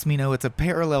that lets me know it's a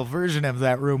parallel version of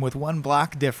that room with one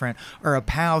block different, or a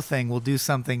POW thing will do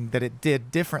something that it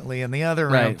did differently in the other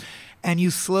room. Right. And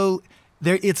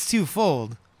it's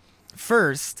twofold.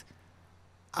 First,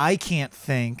 I can't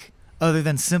think, other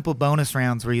than simple bonus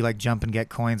rounds where you like jump and get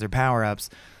coins or power-ups,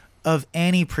 of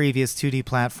any previous 2D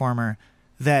platformer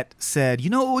that said, you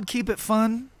know what would keep it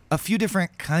fun? A few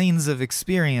different kinds of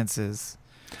experiences.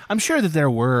 I'm sure that there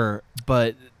were,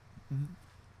 but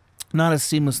not as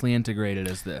seamlessly integrated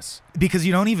as this. Because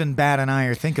you don't even bat an eye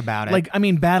or think about it. Like, I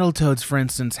mean, Battletoads, for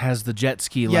instance, has the jet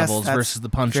ski Yes, levels that's versus the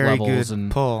punch very levels, good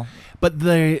and pull. but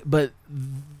they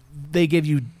give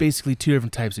you basically 2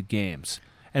 different types of games.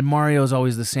 And Mario is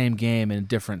always the same game in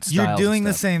different styles. You're doing and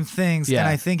the stuff. same things, Yeah. and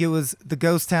I think it was the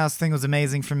ghost house thing was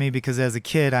amazing for me because as a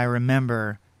kid I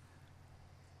remember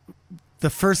the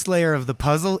first layer of the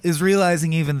puzzle is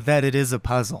realizing even that it is a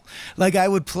puzzle. Like I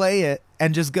would play it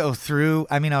and just go through.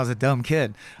 I mean, I was a dumb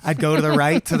kid. I'd go to the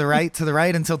right, to the right, to the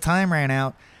right until time ran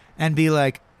out, and be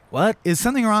like, "What is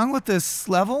something wrong with this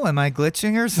level? Am I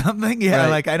glitching or something?" Yeah, Right.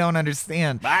 like I don't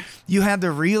understand. You had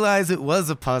to realize it was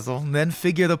a puzzle, and then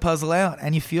figure the puzzle out,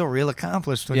 and you feel real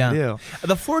accomplished when you do.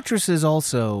 The fortresses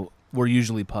also were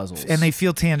usually puzzles. And they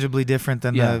feel tangibly different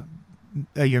than Yeah.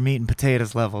 your meat and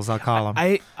potatoes levels, I'll call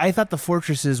them. I thought the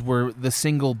fortresses were the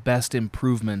single best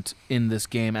improvement in this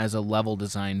game as a level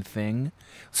design thing.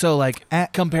 So, like,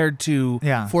 compared to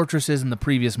fortresses in the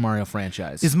previous Mario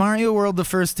franchise. Is Mario World the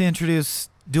first to introduce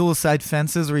dual side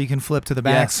fences where you can flip to the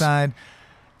backside?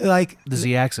 Like the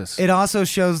Z-axis. It also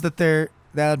shows that that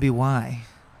would be Y.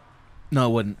 No,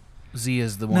 it wouldn't. Z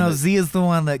is the one. No, Z is the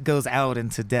one that goes out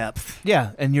into depth.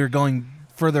 Yeah, and you're going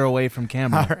further away from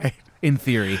camera. All right. In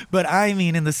theory. But I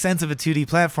mean, in the sense of a 2D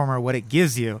platformer, what it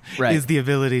gives you is the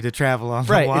ability to travel on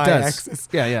the Y-axis.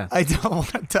 Yeah. I don't want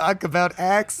to talk about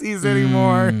axes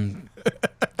anymore.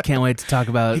 Can't wait to talk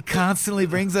about... He constantly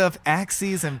brings up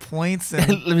axes and points.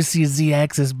 And Let me see a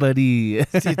Z-axis, buddy.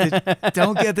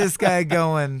 Don't get this guy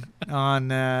going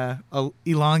on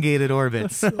elongated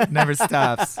orbits. Never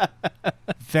stops.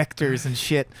 Vectors and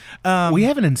shit. We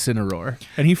have an Incineroar,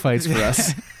 and he fights for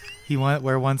us. He went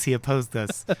where once he opposed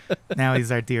us. Now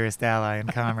he's our dearest ally and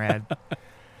comrade.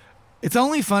 It's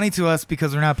only funny to us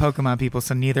because we're not Pokemon people,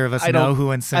 so neither of us know who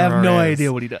Incineroar is. I have no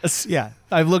idea what he does. Yeah.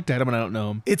 I've looked at him and I don't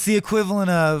know him. It's the equivalent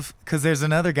of, because there's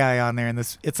another guy on there, and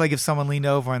it's like if someone leaned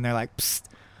over and they're like, psst,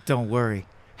 don't worry,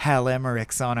 Hal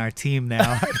Emmerich's on our team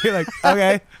now. I'd be like,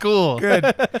 okay, cool.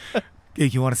 Good.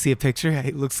 You want to see a picture?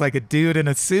 He looks like a dude in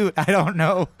a suit. I don't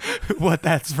know what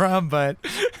that's from, but...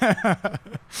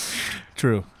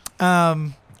 True.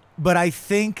 But I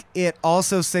think it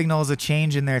also signals a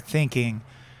change in their thinking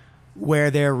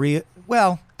where they're Flying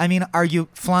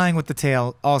with the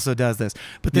Tail also does this,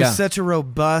 but there's such a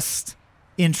robust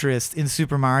interest in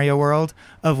Super Mario World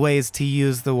of ways to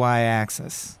use the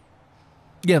Y-axis.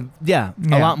 Yeah,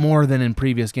 a lot more than in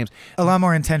previous games. A lot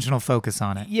more intentional focus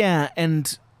on it. Yeah,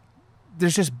 and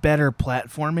there's just better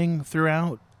platforming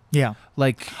throughout. Yeah.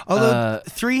 Like, although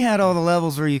 3 had all the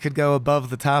levels where you could go above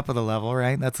the top of the level,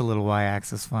 right? That's a little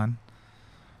Y-axis fun.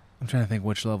 I'm trying to think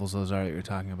which levels those are that you're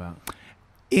talking about.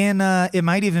 It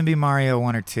might even be Mario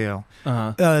 1 or 2.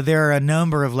 There are a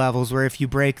number of levels where if you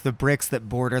break the bricks that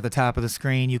border the top of the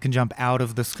screen, you can jump out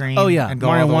of the screen. Oh yeah, and go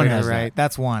Mario all the 1 way to has the right. that.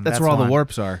 That's 1. That's where all the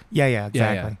warps are. Yeah,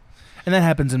 exactly. And that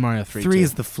happens in Mario 3. 3 too.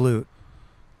 is the flute.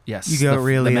 Yes, you got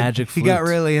the magic flute. He got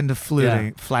really into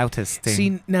fluting, flautisting.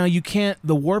 See, now you can't.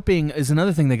 The warping is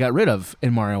another thing they got rid of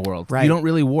in Mario World. Right. You don't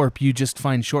really warp; you just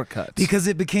find shortcuts. Because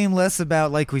it became less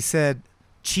about, like we said,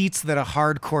 cheats that a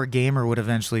hardcore gamer would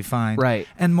eventually find, right?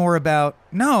 And more about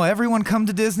everyone come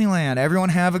to Disneyland, everyone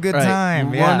have a good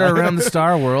time, wander around the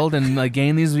Star World and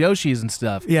gain these Yoshis and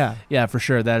stuff. Yeah, for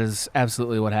sure. That is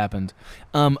absolutely what happened.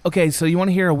 Okay, so you want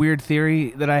to hear a weird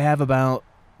theory that I have about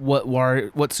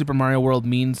what Super Mario World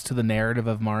means to the narrative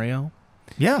of Mario?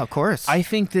 Yeah, of course. I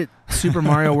think that Super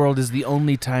Mario World is the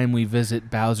only time we visit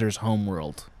Bowser's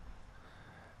homeworld.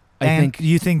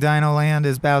 You think Dino Land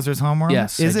is Bowser's homeworld?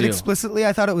 Yes, Is it do. explicitly?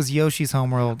 I thought it was Yoshi's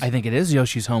homeworld. I think it is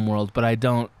Yoshi's homeworld, but I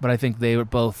don't. But I think they were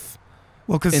both.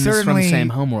 Well, because from certainly the same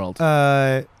homeworld.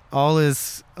 All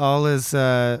his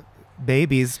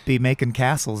babies be making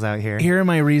castles out here. Here are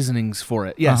my reasonings for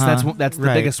it. Yes, that's the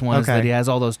biggest one. Is that he has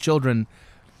all those children.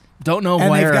 Don't know and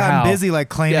where they've or gotten how. busy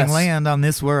claiming land on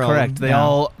this world. Correct. They're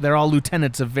all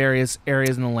lieutenants of various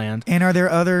areas in the land. And are there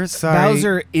others? Sorry.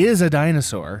 Bowser is a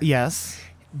dinosaur. Yes.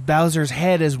 Bowser's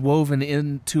head is woven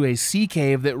into a sea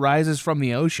cave that rises from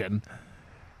the ocean.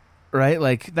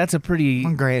 Right? That's a pretty...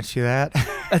 I'll grant you that.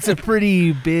 That's a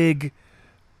pretty big...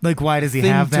 why does he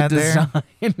have that there?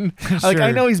 Sure.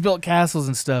 I know he's built castles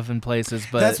and stuff in places,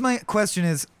 but... That's my question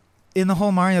is, in the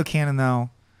whole Mario canon, though,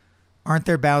 aren't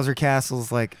there Bowser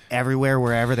castles, everywhere,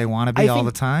 wherever they want to be all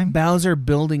the time? Bowser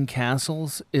building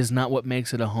castles is not what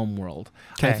makes it a homeworld.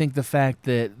 Okay. I think the fact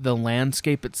that the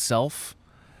landscape itself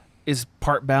is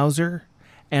part Bowser,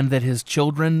 and that his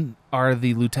children are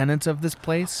the lieutenants of this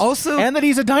place. Also, and that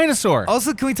he's a dinosaur.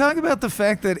 Also, can we talk about the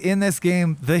fact that in this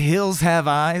game, the hills have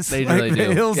eyes? They really do.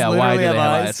 The hills why do literally they have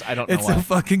have eyes? I don't know It's why. so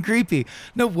fucking creepy.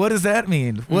 No, what does that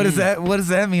mean? What does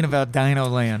that mean about Dino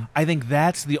Land? I think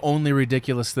that's the only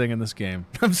ridiculous thing in this game.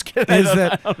 I'm just kidding.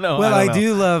 I don't know. Well, I don't know.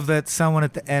 do love that someone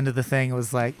at the end of the thing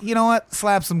was like, you know what?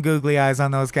 Slap some googly eyes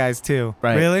on those guys too.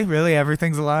 Right. Really?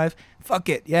 Everything's alive? Fuck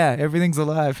it. Yeah, everything's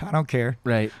alive. I don't care.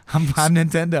 Right. I'm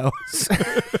Nintendo.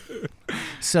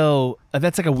 So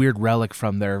that's a weird relic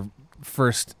from their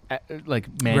first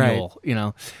manual,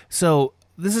 Right. So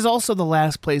this is also the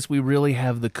last place we really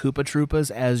have the Koopa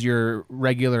Troopas as your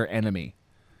regular enemy.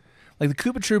 The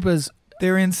Koopa Troopas,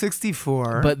 they're in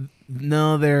 64. but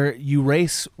no, you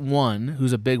race one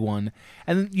who's a big one,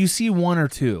 and you see one or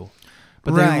two.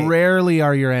 but Right. they rarely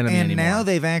are your enemy And anymore. now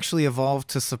they've actually evolved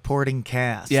to supporting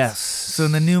casts. Yes. So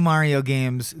in the new Mario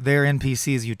games, they're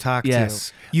NPCs you talk Yes.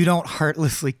 to. You don't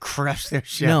heartlessly crush their No,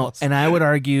 shells. and I would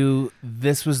argue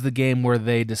this was the game where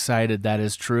they decided that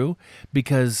is true,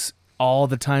 because all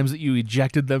the times that you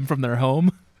ejected them from their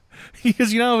home,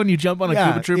 because you know when you jump on a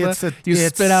Koopa Troopa, you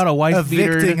it's spit out a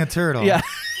wife-beater. evicting a turtle. Yeah,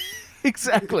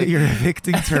 exactly. You're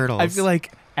evicting turtles. I feel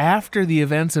like after the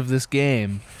events of this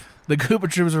game, the Koopa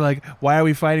Troopers are like, why are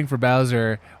we fighting for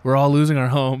Bowser? We're all losing our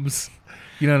homes.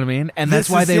 You know what I mean? And that's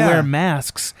This why is- they yeah. wear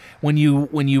masks when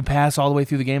you pass all the way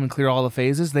through the game and clear all the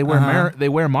phases. They wear they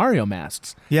wear Mario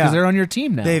masks Yeah. because they're on your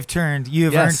team now. They've turned.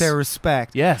 You've Yes. earned their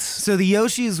respect. yes, So the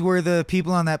Yoshis were the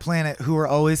people on that planet who were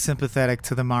always sympathetic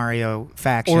to the Mario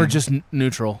faction. or just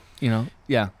neutral. You know?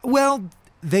 Yeah, well,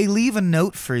 they leave a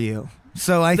note for you.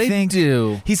 So I they think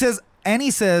do. he says,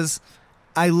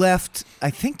 I left,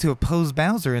 I think, to oppose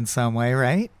Bowser in some way,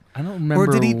 right? I don't remember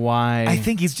did he- why. I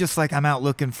think he's just like, I'm out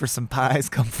looking for some pies.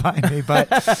 Come find me. But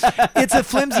it's a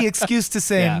flimsy excuse to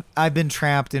say Yeah. I've been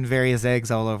trapped in various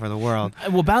eggs all over the world.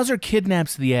 Well, Bowser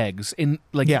kidnaps the eggs.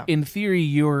 Yeah. In theory,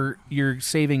 you're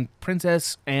saving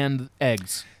Princess and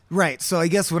eggs. Right. So I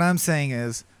guess what I'm saying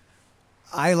is,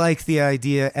 I like the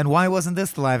idea. And why wasn't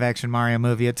this the live action Mario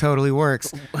movie? It totally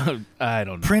works. I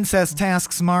don't know. Princess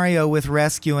tasks Mario with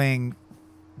rescuing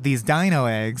these dino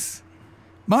eggs.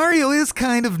 Mario is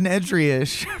kind of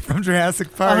Nedry-ish from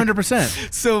Jurassic Park.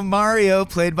 100%. So Mario,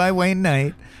 played by Wayne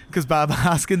Knight, because Bob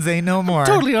Hoskins ain't no more.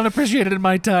 Totally unappreciated in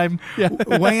my time. Yeah.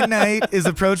 Wayne Knight is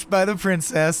approached by the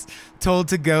princess, told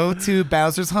to go to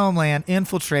Bowser's homeland,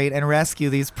 infiltrate, and rescue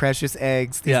these precious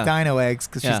eggs, these Yeah. dino eggs,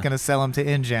 because Yeah. she's going to sell them to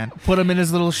InGen. Put him in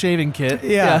his little shaving kit.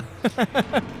 Yeah.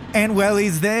 And while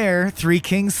he's there, Three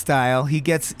Kings style, he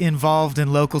gets involved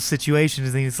in local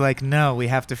situations, and he's like, no, we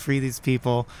have to free these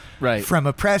people Right. from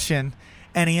oppression.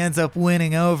 And he ends up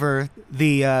winning over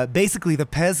the basically the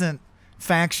peasant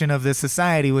faction of the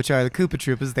society, which are the Koopa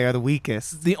Troopas. They are the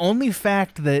weakest. The only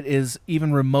fact that is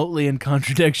even remotely in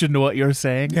contradiction to what you're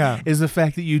saying is the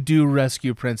fact that you do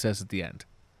rescue Princess at the end.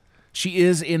 She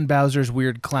is in Bowser's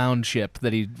weird clown ship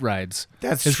that he rides.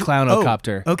 That's his true.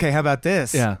 clownocopter. Oh, okay, how about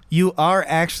this? Yeah. You are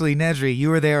actually Nedry. You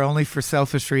were there only for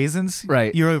selfish reasons.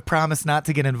 Right. You were promised not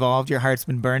to get involved. Your heart's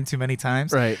been burned too many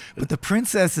times. Right. But the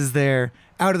princess is there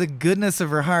out of the goodness of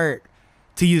her heart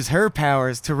to use her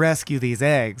powers to rescue these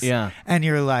eggs. Yeah. And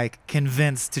you're like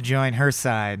convinced to join her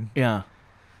side. Yeah.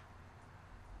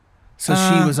 So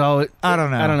she was always. I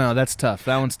don't know. I don't know. That's tough.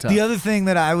 That one's tough. The other thing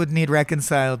that I would need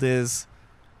reconciled is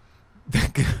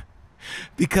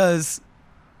because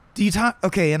do you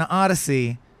talk in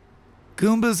Odyssey,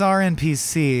 Goombas are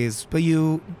NPCs, but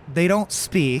they don't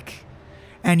speak,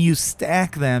 and you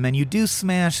stack them and you do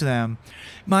smash them.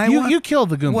 You kill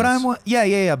the Goombas. What I'm but Yeah.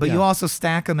 you also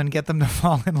stack them and get them to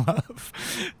fall in love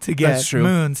to get That's true.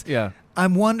 moons. Yeah.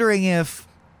 I'm wondering if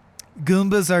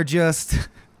Goombas are just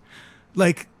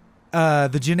like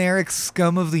the generic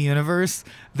scum of the universe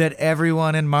that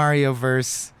everyone in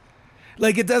Marioverse.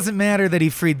 Like, it doesn't matter that he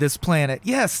freed this planet.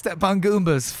 Yes, step on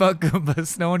Goombas. Fuck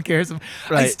Goombas. No one cares.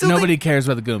 Right. Nobody cares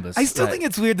about the Goombas. I still think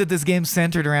it's weird that this game's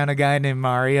centered around a guy named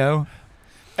Mario.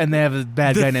 And they have a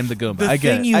bad guy named the Goomba. I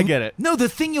get it. I get it. No, the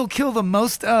thing you'll kill the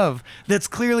most of, that's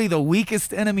clearly the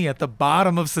weakest enemy at the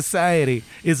bottom of society,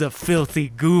 is a filthy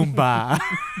Goomba.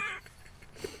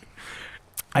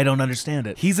 I don't understand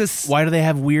it. He's a Why do they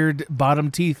have weird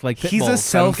bottom teeth like pit he's a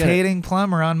bulls? I don't get it. self-hating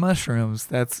plumber on mushrooms.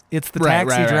 It's the Right,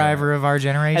 taxi right, driver of our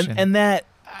generation. And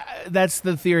that's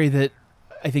the theory that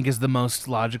I think is the most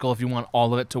logical if you want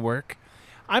all of it to work.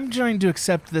 I'm trying to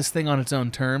accept this thing on its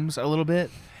own terms a little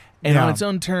bit. And Yeah. on its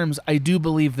own terms, I do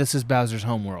believe this is Bowser's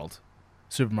home world,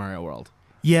 Super Mario World.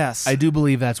 yes, I do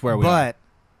believe that's where we are. But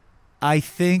I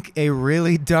think a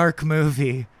really dark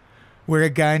movie where a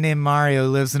guy named Mario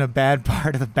lives in a bad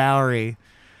part of the Bowery,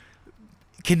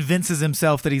 convinces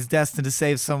himself that he's destined to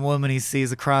save some woman he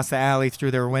sees across the alley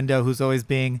through their window who's always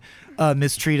being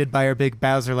mistreated by her big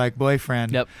Bowser-like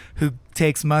boyfriend, Yep. who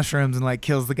takes mushrooms and like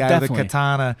kills the guy with Definitely. a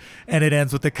katana, and it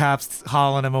ends with the cops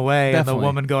hauling him away and the Definitely.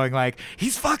 woman going like,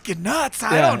 he's fucking nuts,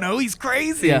 I Yeah. don't know, he's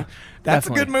crazy. Yeah, That's a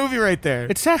definitely. good movie right there.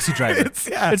 It's Taxi Driver.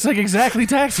 It's like exactly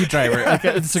Taxi Driver. Like,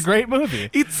 it's a great movie.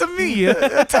 It's a me,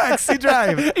 a taxi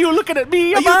driver. You looking at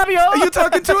me, Are Mario? are you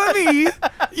talking to a me?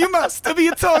 You must be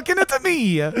talking to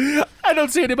me. I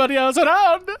don't see anybody else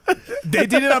around. They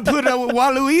didn't put a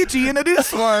Waluigi into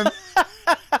this one.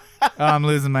 Oh, I'm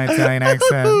losing my Italian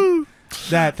accent.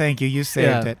 Thank you. You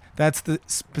saved Yeah. it. That's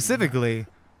specifically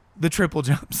the triple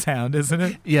jump sound, isn't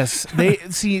it? Yes, they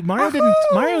see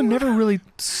Mario never really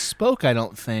spoke, I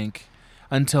don't think,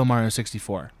 until Mario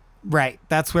 64. Right.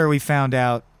 That's where we found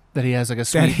out That he has like a that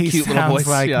sweet, he cute little sounds voice.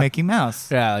 like yeah. Mickey Mouse.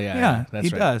 Yeah, that's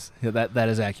he right. does. Yeah, that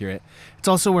is accurate. It's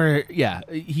also where,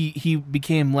 he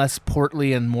became less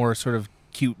portly and more sort of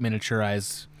cute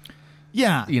miniaturized.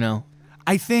 Yeah, You know,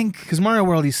 I think because Mario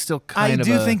World, he's still kind I of.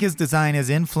 do think his design is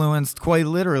influenced quite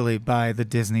literally by the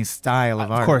Disney style of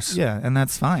art. Of course. Yeah, and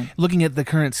that's fine. Looking at the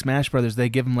current Smash Brothers, they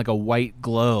give him like a white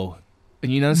glow.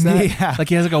 And you notice that? Yeah. Like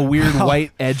he has like a weird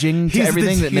white edging to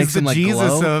everything that makes him like Jesus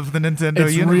glow. of the Nintendo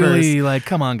It's universe. really like,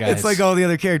 come on, guys. It's like all the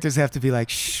other characters have to be like,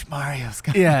 shh, Mario's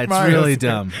got yeah, it's Mario's really here.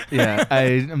 dumb. Yeah,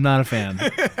 I'm not a fan.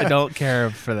 I don't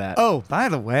care for that. Oh, by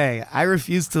the way, I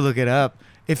refuse to look it up.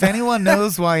 If anyone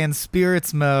knows why in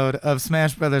Spirits mode of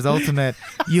Smash Brothers Ultimate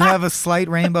you have a slight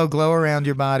rainbow glow around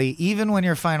your body, even when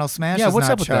your final Smash is what's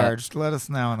not up with that? charged, let us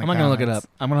know in the I'm not comments. gonna look it up.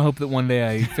 I'm gonna hope that one day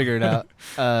I figure it out.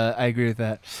 I agree with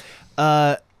that.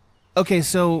 Okay,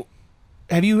 so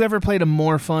have you ever played a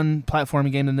more fun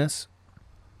platforming game than this?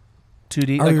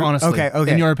 2D, Are like you- honestly,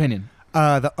 okay. in your opinion.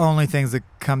 The only things that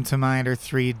come to mind are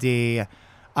 3D.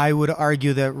 I would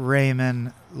argue that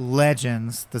Rayman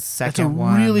Legends, the It's a second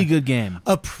one, really good game.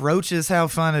 approaches how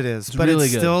fun it is, It's but really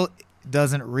it good. still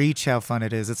doesn't reach how fun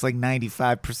it is. It's like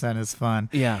 95% as fun.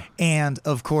 Yeah. And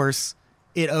of course,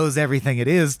 it owes everything it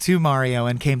is to Mario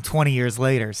and came 20 years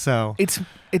later. So It's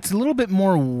a little bit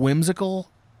more whimsical.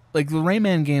 Like the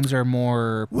Rayman games are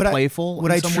more playful.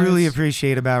 What in I some truly ways.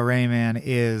 appreciate about Rayman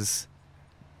is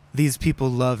these people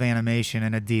love animation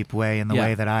in a deep way, in the Yeah.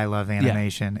 way that I love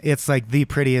animation. It's like the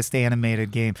prettiest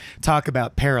animated game. Talk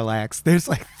about parallax. There's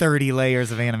like 30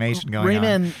 layers of animation going on.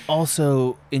 Rayman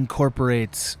also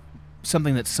incorporates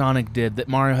something that Sonic did that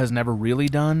Mario has never really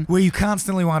done. Where you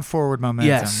constantly want forward momentum.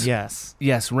 Yes.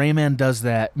 Yes, Rayman does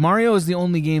that. Mario is the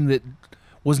only game that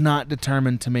was not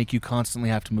determined to make you constantly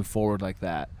have to move forward like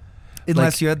that.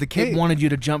 Unless Like, you had the cape. It wanted you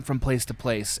to jump from place to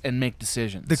place and make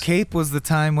decisions. The cape was the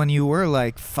time when you were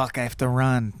like, fuck, I have to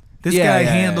run. This Yeah, guy yeah,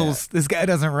 handles, this guy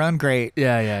doesn't run great.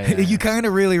 Yeah. You kind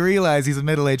of really realize he's a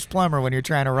middle-aged plumber when you're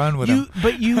trying to run with him.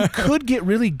 But you could get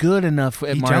really good enough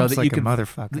at He Mario jumps that like you a could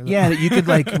motherfucker. Yeah, that you could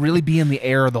like really be in the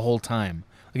air the whole time.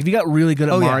 Like if you got really good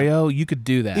at Oh, yeah. Mario, you could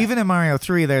do that. Even in Mario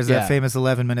 3, there's Yeah. that famous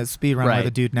 11-minute speed run where Right.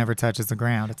 the dude never touches the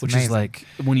ground. It's which amazing. is like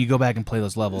when you go back and play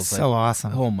those levels. It's like, so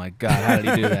awesome. oh my god, how did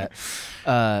he do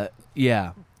that?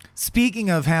 Yeah. Speaking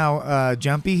of how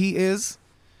jumpy he is,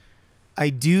 I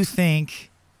do think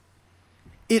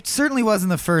it certainly wasn't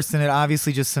the first, and it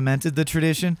obviously just cemented the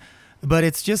tradition, but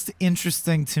it's just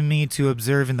interesting to me to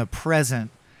observe in the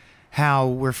present how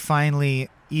we're finally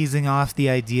easing off the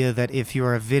idea that if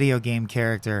you're a video game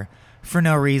character, for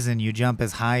no reason you jump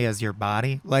as high as your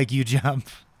body, like you jump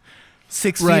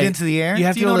 6 feet into the air. You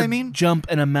have Do to you know be what able I to mean? jump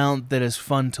an amount that is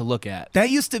fun to look at. That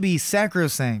used to be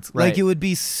sacrosanct. Right. Like it would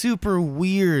be super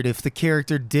weird if the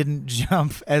character didn't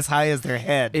jump as high as their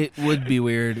head. It would be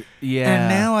weird. Yeah. And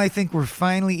now I think we're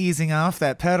finally easing off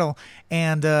that pedal,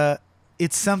 and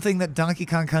it's something that Donkey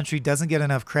Kong Country doesn't get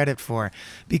enough credit for.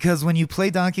 Because when you play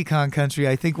Donkey Kong Country,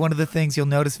 I think one of the things you'll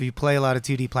notice if you play a lot of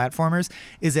 2D platformers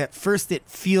is at first it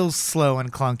feels slow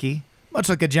and clunky, much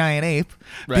like a giant ape,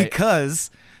 Right.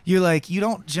 because you're like, you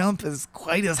don't jump as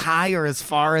quite as high or as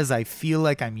far as I feel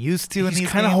like I'm used to in He's these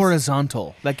kind of games.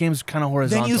 horizontal. That game's kind of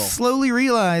horizontal. Then you slowly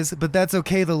realize, but that's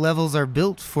okay, the levels are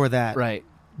built for that right.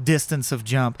 distance of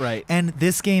jump. Right. And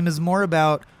this game is more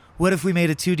about, what if we made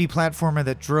a 2D platformer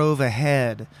that drove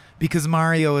ahead? Because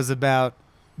Mario is about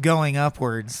going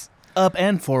upwards. Up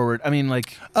and forward. I mean,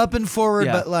 like, Up and forward,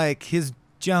 Yeah. but like his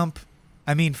jump,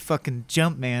 I mean, fucking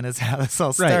Jumpman is how this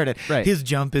all started. right. His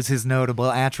jump is his notable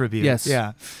attribute. Yes.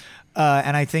 Yeah.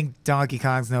 And I think Donkey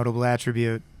Kong's notable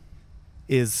attribute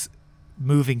is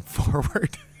moving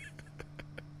forward.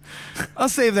 I'll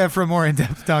save that for a more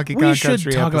in-depth Donkey Kong we should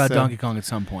Country talk about episode. Donkey Kong at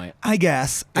some point. I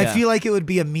guess. I Yeah. feel like it would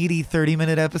be a meaty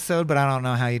 30-minute episode, but I don't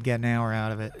know how you'd get an hour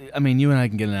out of it. I mean, you and I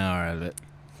can get an hour out of it.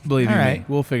 Believe All you me. right.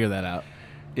 We'll figure that out.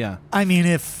 Yeah. I mean,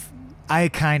 if I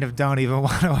kind of don't even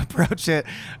want to approach it,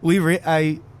 we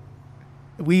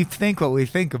think what we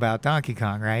think about Donkey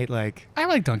Kong, right? Like, I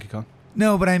like Donkey Kong.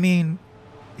 no, but I mean,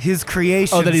 his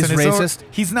creation. Oh, that he's racist?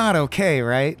 He's not okay,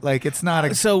 right? Like, it's not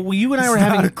a. So you and I he's were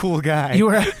not having a cool guy. you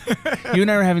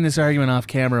and I were having this argument off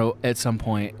camera at some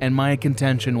point, and my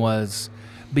contention was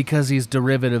because he's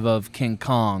derivative of King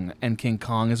Kong, and King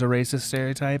Kong is a racist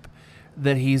stereotype,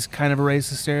 that he's kind of a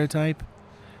racist stereotype.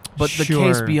 But the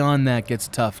case Sure. beyond that gets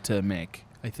tough to make,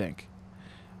 I think.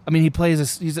 I mean,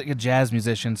 he's like a jazz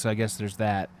musician, so I guess there's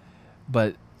that.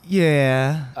 But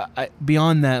Yeah.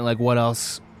 beyond that, like, what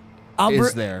else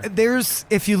is there? There's,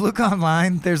 if you look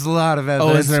online, there's a lot of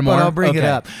evidence. Oh, is there but more? I'll bring it Okay.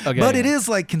 up. Okay, but yeah. it is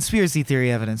like conspiracy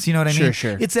theory evidence. You know what I Sure, mean?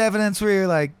 sure. It's evidence where you're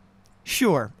like,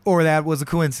 Sure. Or that was a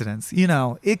coincidence. You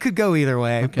know, it could go either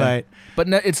way, But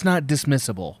no, it's not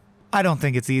dismissible. I don't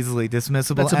think it's easily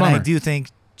dismissible. That's a and I bummer. do think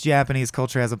Japanese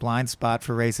culture has a blind spot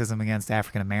for racism against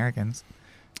African Americans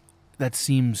That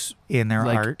seems in their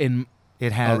like art. in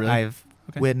It has. really? I've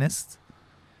Okay. witnessed.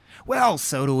 Well,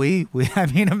 so do we. I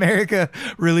mean, America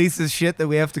releases shit that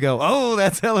we have to go, oh,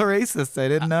 that's hella racist. I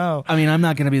didn't know. I mean, I'm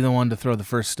not going to be the one to throw the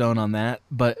first stone on that,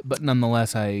 but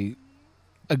nonetheless, I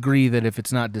agree that if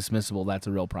it's not dismissible, that's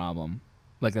a real problem.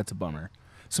 Like, that's a bummer.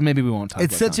 So maybe we won't talk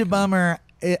It's about such a bummer.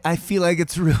 I feel like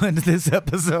it's ruined this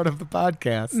episode of the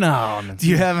podcast. No. Do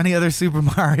you have any other Super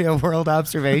Mario World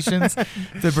observations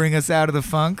to bring us out of the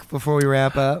funk before we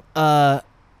wrap up?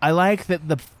 I like that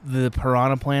the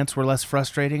piranha plants were less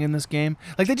frustrating in this game.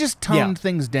 Like, they just toned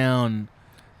things down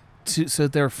so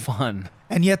that they're fun.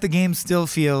 And yet the game still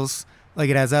feels like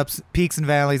it has peaks and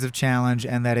valleys of challenge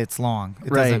and that it's long. It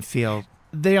doesn't Right. feel...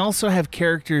 They also have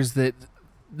characters that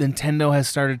Nintendo has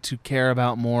started to care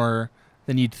about more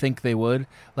than you'd think they would.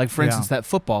 Like, for instance, that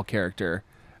football character.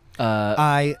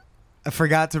 I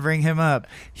forgot to bring him up.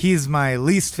 He's my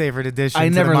least favorite addition I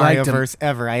to never the liked him. Mario-verse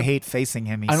ever. I hate facing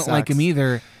him. I don't like him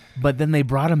either, but then they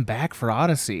brought him back for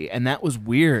Odyssey, and that was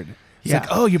weird. It's like,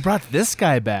 oh, you brought this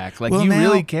guy back. Like, Well, you now,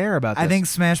 really care about this. I think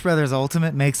Smash Brothers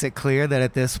Ultimate makes it clear that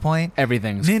at this point,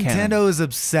 everything's Nintendo canon. is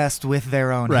obsessed with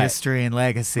their own Right. history and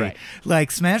legacy. Right.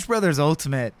 Like, Smash Brothers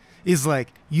Ultimate is like,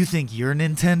 you think you're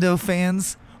Nintendo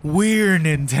fans? We're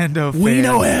Nintendo fans. We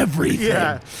know everything.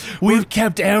 Yeah. We've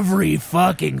kept every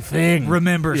fucking thing.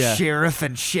 Remember Yeah. Sheriff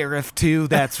and Sheriff 2?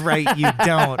 That's right, you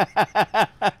don't.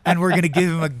 And we're going to give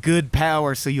him a good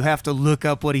power, so you have to look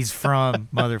up what he's from,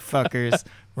 motherfuckers.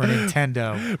 We're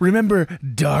Nintendo. Remember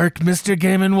Dark, Mr.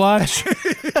 Game & Watch?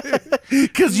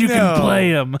 Because you can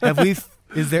play him. Have we...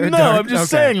 Is there a No, dark? I'm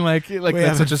just Okay. saying, like We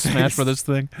that's such a haven't Smash faced- Brothers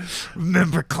thing.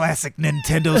 Remember classic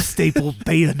Nintendo staple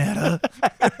Bayonetta?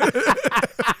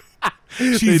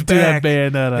 She's They do have back.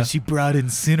 Bayonetta. And she brought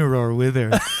Incineroar with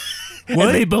her. And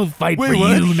they both fight for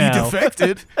what? you He now.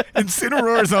 defected.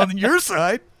 Incineroar's on your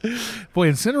side.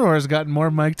 Boy, Incineroar has gotten more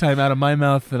mic time out of my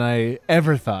mouth than I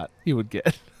ever thought he would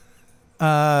get.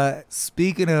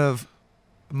 Speaking of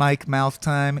Mike mouth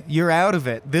time, you're out of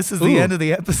it. This is the Ooh. end of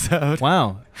the episode.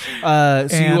 Wow. So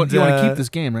you want to keep this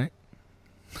game, right?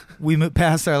 We moved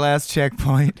past our last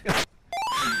checkpoint,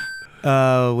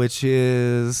 which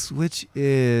is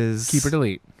Keep or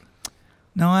delete.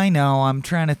 No, I know. I'm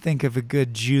trying to think of a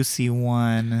good juicy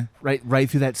one. Right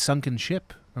through that sunken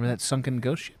ship. Remember that sunken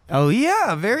ghost ship? Oh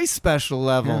yeah, very special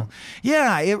level.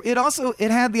 Yeah, it also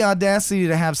had the audacity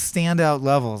to have standout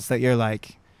levels that you're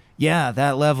like, yeah,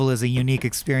 that level is a unique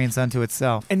experience unto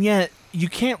itself. And yet, you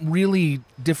can't really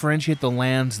differentiate the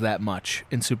lands that much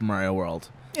in Super Mario World.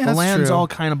 Yeah, the that's lands true. all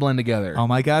kind of blend together. Oh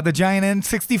my god, the giant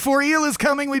N64 eel is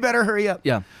coming. We better hurry up.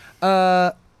 Yeah.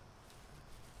 I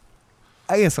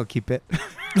guess I'll keep it.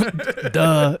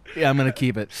 Duh. Yeah, I'm gonna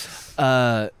keep it.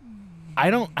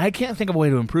 I can't think of a way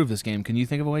to improve this game. Can you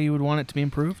think of a way you would want it to be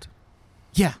improved?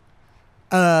 Yeah.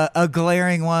 A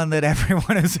glaring one that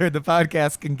everyone who's heard the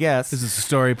podcast can guess. Is this a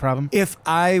story problem? If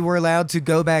I were allowed to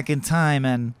go back in time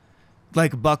and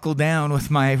like buckle down with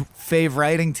my fave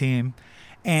writing team,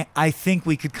 and I think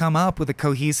we could come up with a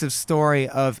cohesive story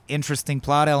of interesting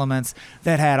plot elements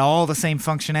that had all the same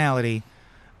functionality,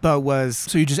 but was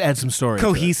So you just add some story. to it.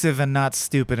 cohesive and not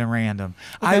stupid and random.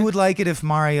 I would like it if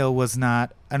Mario was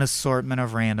not an assortment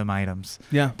of random items.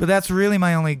 Yeah. But that's really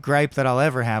my only gripe that I'll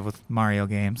ever have with Mario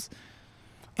games.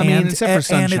 I mean, except for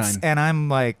Sunshine. And I'm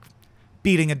like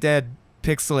beating a dead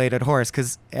pixelated horse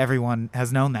because everyone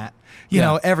has known that. You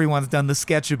know, everyone's done the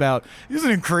sketch about, isn't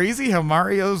it crazy how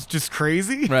Mario's just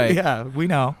crazy? Right. Yeah, we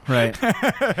know. Right.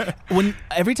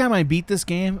 Every time I beat this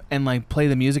game and like play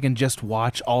the music and just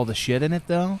watch all the shit in it,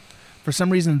 though, for some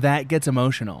reason that gets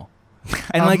emotional.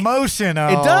 And like Emotional.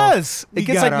 it does. It We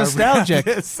gets like gotta nostalgic.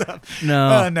 wrap this up.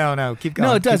 No. No. Keep going.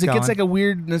 No, it does. Keep It gets going. like a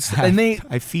weird. And they.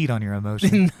 I feed on your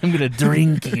emotion. I'm gonna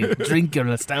drink your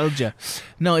nostalgia.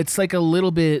 No, it's like a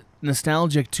little bit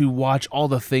nostalgic to watch all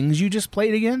the things you just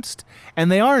played against,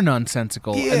 and they are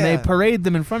nonsensical, and they Yeah. parade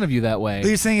them in front of you that way. But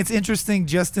you're saying it's interesting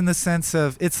just in the sense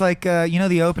of, it's like, you know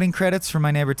the opening credits for My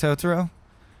Neighbor Totoro?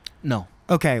 No.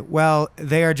 Okay, well,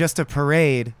 they are just a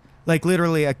parade. Like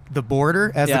literally the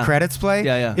border as the Yeah. credits play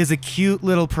is a cute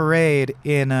little parade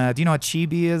in, do you know what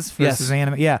chibi is versus Yes.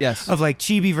 anime? Yeah. Yes. Of like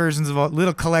chibi versions of all,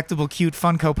 little collectible cute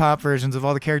Funko Pop versions of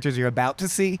all the characters you're about to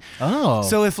see. Oh.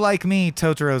 So if like me,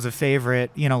 Totoro's a favorite,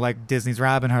 you know, like Disney's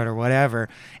Robin Hood or whatever,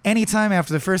 anytime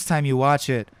after the first time you watch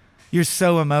it, you're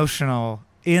so emotional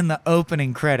in the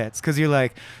opening credits because you're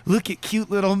like, look at cute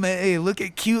little May, look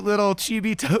at cute little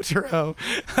Chibi Totoro.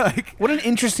 Like, what an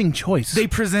interesting choice. they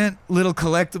present little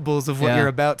collectibles of what Yeah. you're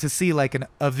about to see, like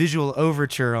a visual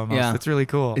overture almost. Yeah. It's really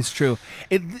cool. It's true.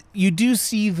 You do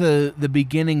see the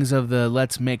beginnings of the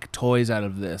let's make toys out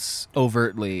of this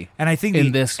overtly. And I think in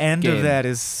the this end game. of that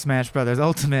is Smash Brothers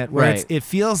Ultimate, where Right. it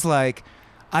feels like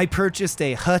I purchased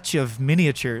a hutch of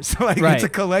miniatures. Like Right. it's a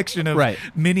collection of Right.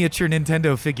 miniature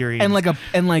Nintendo figurines. And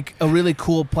like a really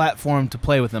cool platform to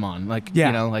play with them on. Like Yeah.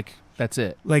 you know, like that's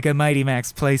it. like a Mighty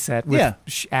Max playset with Yeah.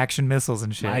 action missiles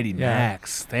and shit. Mighty Yeah.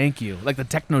 Max. Thank you. Like the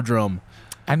Technodrome.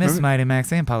 I miss Remember- Mighty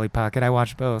Max and Polly Pocket. I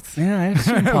watched both. Yeah, I've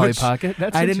seen Polly Which Pocket.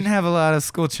 That's I didn't have a lot of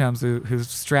school chums who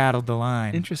straddled the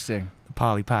line. interesting. The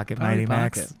Polly Pocket, Polly Mighty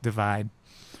Max Pocket. divide.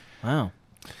 Wow.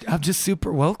 I'm just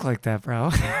super woke like that,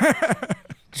 bro.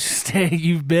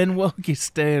 You've been woke, you're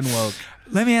staying woke.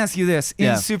 Let me ask you this. In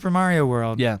Yeah. Super Mario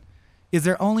World, Yeah. is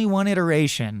there only one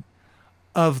iteration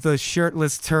of the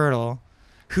shirtless turtle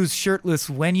who's shirtless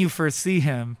when you first see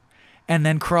him and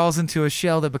then crawls into a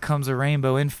shell that becomes a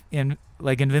rainbow in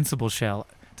like invincible shell?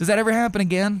 Does that ever happen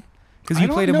again? Because you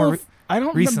played it more I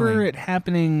don't recently. remember it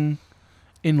happening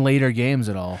in later games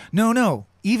at all. No.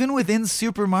 Even within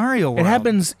Super Mario World. It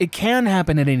happens. It can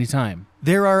happen at any time.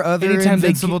 There are other Anytime they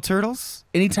invincible turtles?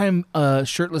 Anytime a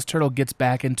shirtless turtle gets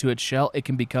back into its shell, it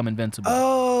can become invincible.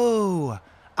 Oh,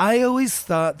 I always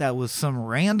thought that was some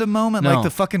random moment, No. like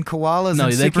the fucking koalas No, in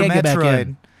they Super can't get back Metroid.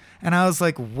 in. And I was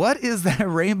like, what is that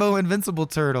rainbow invincible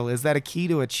turtle? Is that a key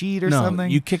to a cheat or no, something?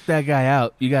 you kick that guy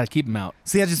out. You got to keep him out.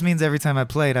 See, that just means every time I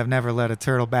played, I've never let a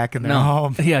turtle back in their No.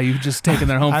 home. Yeah, you've just taken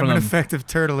their home I'm from an them. effective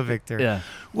turtle evictor. Yeah.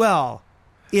 Well,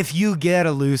 if you get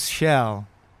a loose shell,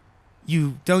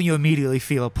 you immediately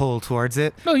feel a pull towards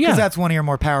it? Oh, yeah. Because that's one of your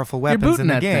more powerful weapons booting in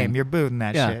the that game. thing. You're booting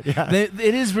that Yeah. shit. Yeah.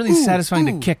 It is really Ooh, satisfying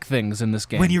ooh. to kick things in this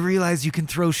game. When you realize you can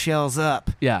throw shells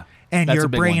up. yeah. And That's your a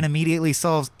big brain one. immediately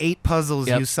solves 8 puzzles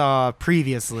Yep. you saw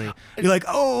previously. You're like,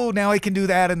 oh, now I can do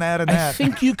that and that and I that.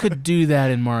 think you could do that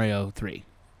in Mario 3.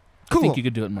 Cool. I think you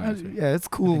could do it in Mario 3. Yeah, it's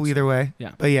cool think so. either way.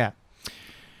 Yeah. But yeah.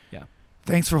 Yeah.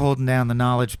 Thanks for holding down the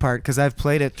knowledge part, because I've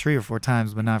played it 3 or 4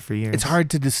 times, but not for years. It's hard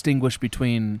to distinguish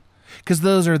between, because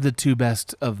those are the two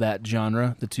best of that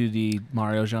genre, the 2D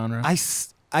Mario genre. I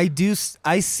see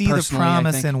the Personally, I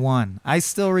promise think. in 1. I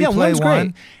still Yeah, replay one's 1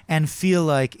 great. and feel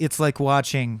like it's like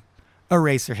watching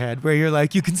Eraserhead, where you're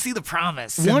like, you can see the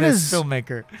promise in One this is-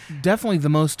 filmmaker. Definitely the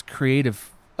most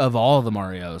creative of all the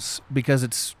Marios, because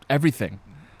it's everything.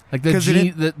 Like 'Cause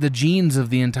the genes of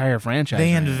the entire franchise.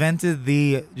 They are in it. invented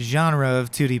the genre of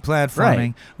 2D platforming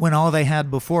Right. when all they had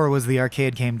before was the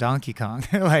arcade game Donkey Kong.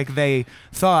 Like, they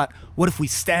thought, what if we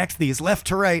stacked these left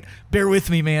to right, bear with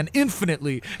me, man,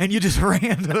 infinitely, and you just ran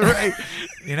to the right.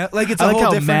 You know, like it's a I like whole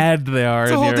how different, mad they are.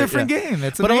 it's a in whole your- different yeah. game.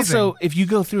 It's But amazing. also, if you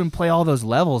go through and play all those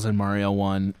levels in Mario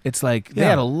 1, it's like they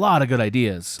Yeah. had a lot of good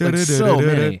ideas. Like so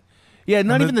Da-da-da-da-da-da. many. Yeah,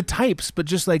 not And even the types, but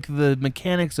just like the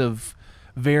mechanics of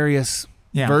various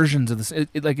Yeah. versions of this.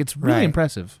 Like it's really Right.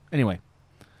 impressive. Anyway,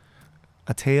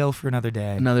 A tale for another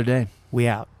day. another day. We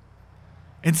out.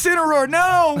 Incineroar,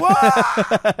 no!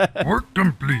 What? Work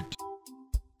complete.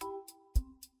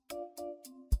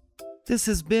 This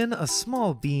has been a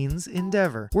Small Beans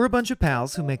endeavor. We're a bunch of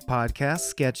pals who make podcasts,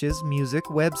 sketches, music,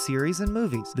 web series, and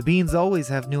movies. The beans always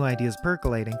have new ideas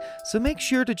percolating, so make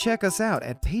sure to check us out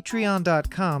at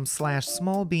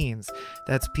patreon.com/smallbeans.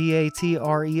 That's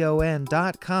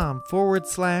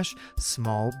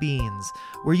patreon.com/smallbeans,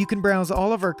 where you can browse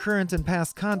all of our current and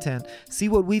past content, see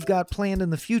what we've got planned in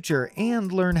the future,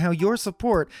 and learn how your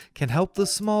support can help the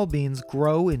small beans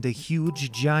grow into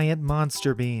huge, giant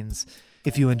monster beans.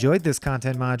 If you enjoyed this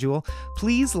content module,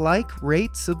 please like,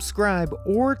 rate, subscribe,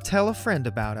 or tell a friend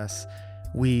about us.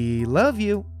 We love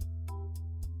you.